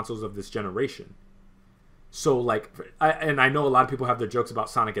lot of consoles of this generation. So, like, I know a lot of people have their jokes about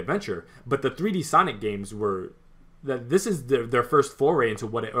Sonic Adventure, but the 3D Sonic games this is their first foray into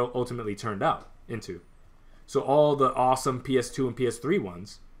what it ultimately turned out into. So all the awesome PS2 and PS3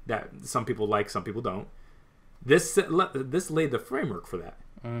 ones that some people like, some people don't, this laid the framework for that.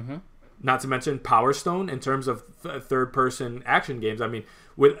 Not to mention Power Stone in terms of third-person action games. I mean,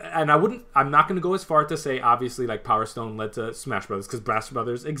 I'm not going to go as far to say obviously like Power Stone led to Smash Brothers because Smash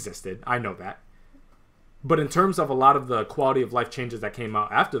Brothers existed. I know that. But in terms of a lot of the quality of life changes that came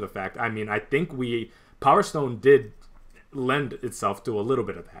out after the fact, I mean, I think Power Stone did lend itself to a little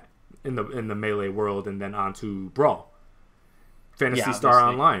bit of that in the Melee world, and then onto Brawl, Phantasy Star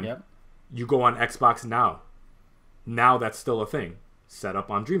Online. Yep. You go on Xbox now. Now that's still a thing. Set up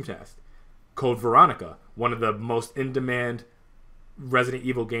on Dreamcast. Code Veronica, one of the most in-demand Resident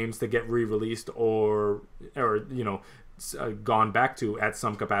Evil games to get re-released or gone back to at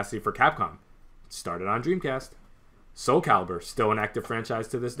some capacity for Capcom. Started on Dreamcast. Soul Calibur, still an active franchise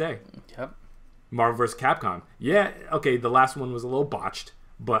to this day. Yep. Marvel vs. Capcom. Yeah, okay, the last one was a little botched,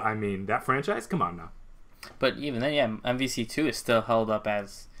 but I mean, that franchise, come on now. But even then, yeah, MVC2 is still held up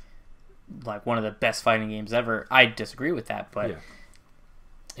as like one of the best fighting games ever. I disagree with that, but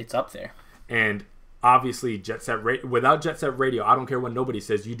it's up there. And obviously, without Jet Set Radio, I don't care what nobody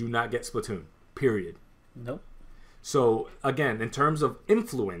says, you do not get Splatoon. Period. Nope. So, again, in terms of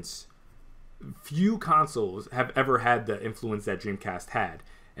influence, few consoles have ever had the influence that Dreamcast had.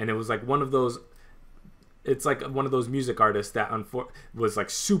 And it was like one of those... It's like one of those music artists that was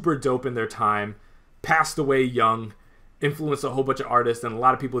like super dope in their time, passed away young, influenced a whole bunch of artists, and a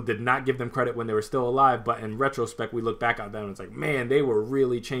lot of people did not give them credit when they were still alive. But in retrospect, we look back at them and it's like, man, they were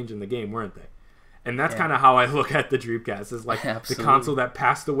really changing the game, weren't they? And that's kind of how I look at the Dreamcast. It's like the console that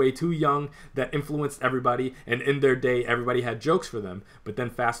passed away too young, that influenced everybody, and in their day, everybody had jokes for them. But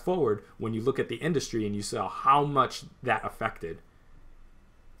then fast forward, when you look at the industry and you saw how much that affected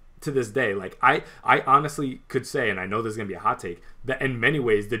to this day, like I honestly could say, and I know this is going to be a hot take, that in many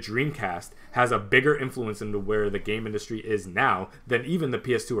ways, the Dreamcast has a bigger influence into where the game industry is now than even the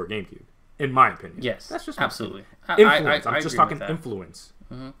PS2 or GameCube, in my opinion. Yes, that's just absolutely. Influence. I'm just talking influence.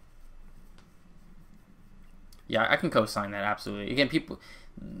 Mm-hmm. Yeah, I can co-sign that, absolutely. Again,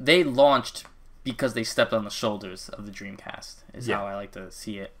 they launched because they stepped on the shoulders of the Dreamcast, is how I like to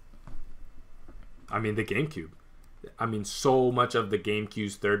see it. I mean, the GameCube. I mean, so much of the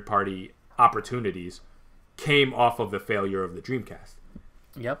GameCube's third-party opportunities came off of the failure of the Dreamcast.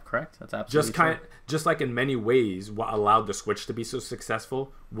 Yep, correct. That's absolutely true. Just like in many ways, what allowed the Switch to be so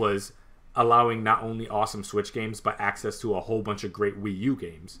successful was allowing not only awesome Switch games, but access to a whole bunch of great Wii U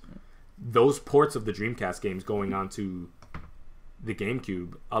games. Those ports of the Dreamcast games going on to the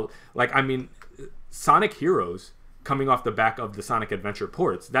GameCube, Sonic Heroes coming off the back of the Sonic Adventure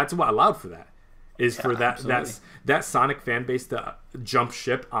ports, that's what allowed for that. That Sonic fan base to jump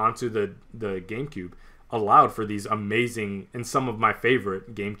ship onto the GameCube allowed for these amazing and some of my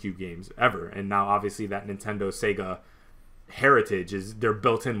favorite GameCube games ever. And now obviously that Nintendo Sega heritage they're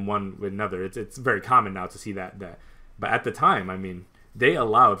built in one with another. It's very common now to see that. But at the time, I mean, they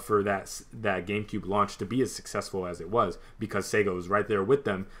allowed for that GameCube launch to be as successful as it was because Sega was right there with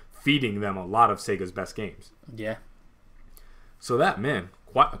them, feeding them a lot of Sega's best games. Yeah. So that, man,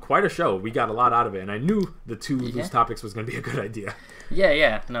 quite a show. We got a lot out of it, and I knew the two loose topics was going to be a good idea.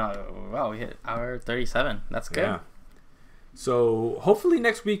 Yeah. No, wow, we hit hour 37. That's good. Yeah. So hopefully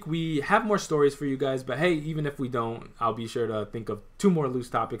next week we have more stories for you guys. But hey, even if we don't, I'll be sure to think of 2 more loose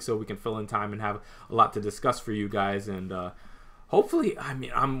topics so we can fill in time and have a lot to discuss for you guys. And hopefully, I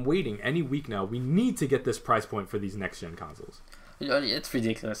mean, I'm waiting any week now. We need to get this price point for these next-gen consoles. It's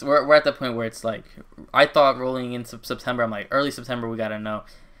ridiculous. We're at the point where it's like, I thought rolling into September, I'm like, early September, we gotta know.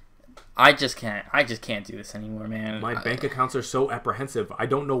 I just can't do this anymore, man. My bank accounts are so apprehensive. I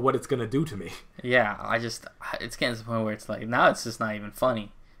don't know what it's gonna do to me. Yeah, it's getting to the point where it's like, now it's just not even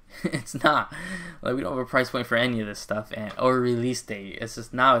funny. It's not. Like, we don't have a price point for any of this stuff or release date. It's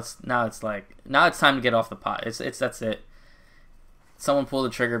just now it's time to get off the pot. That's it. Someone pull the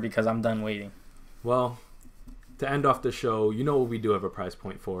trigger because I'm done waiting. Well, to end off the show, you know what we do have a price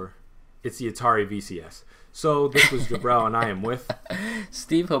point for. It's the Atari VCS. So this was Jabril, and I am with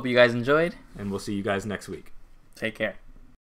Steve. Hope you guys enjoyed. And we'll see you guys next week. Take care.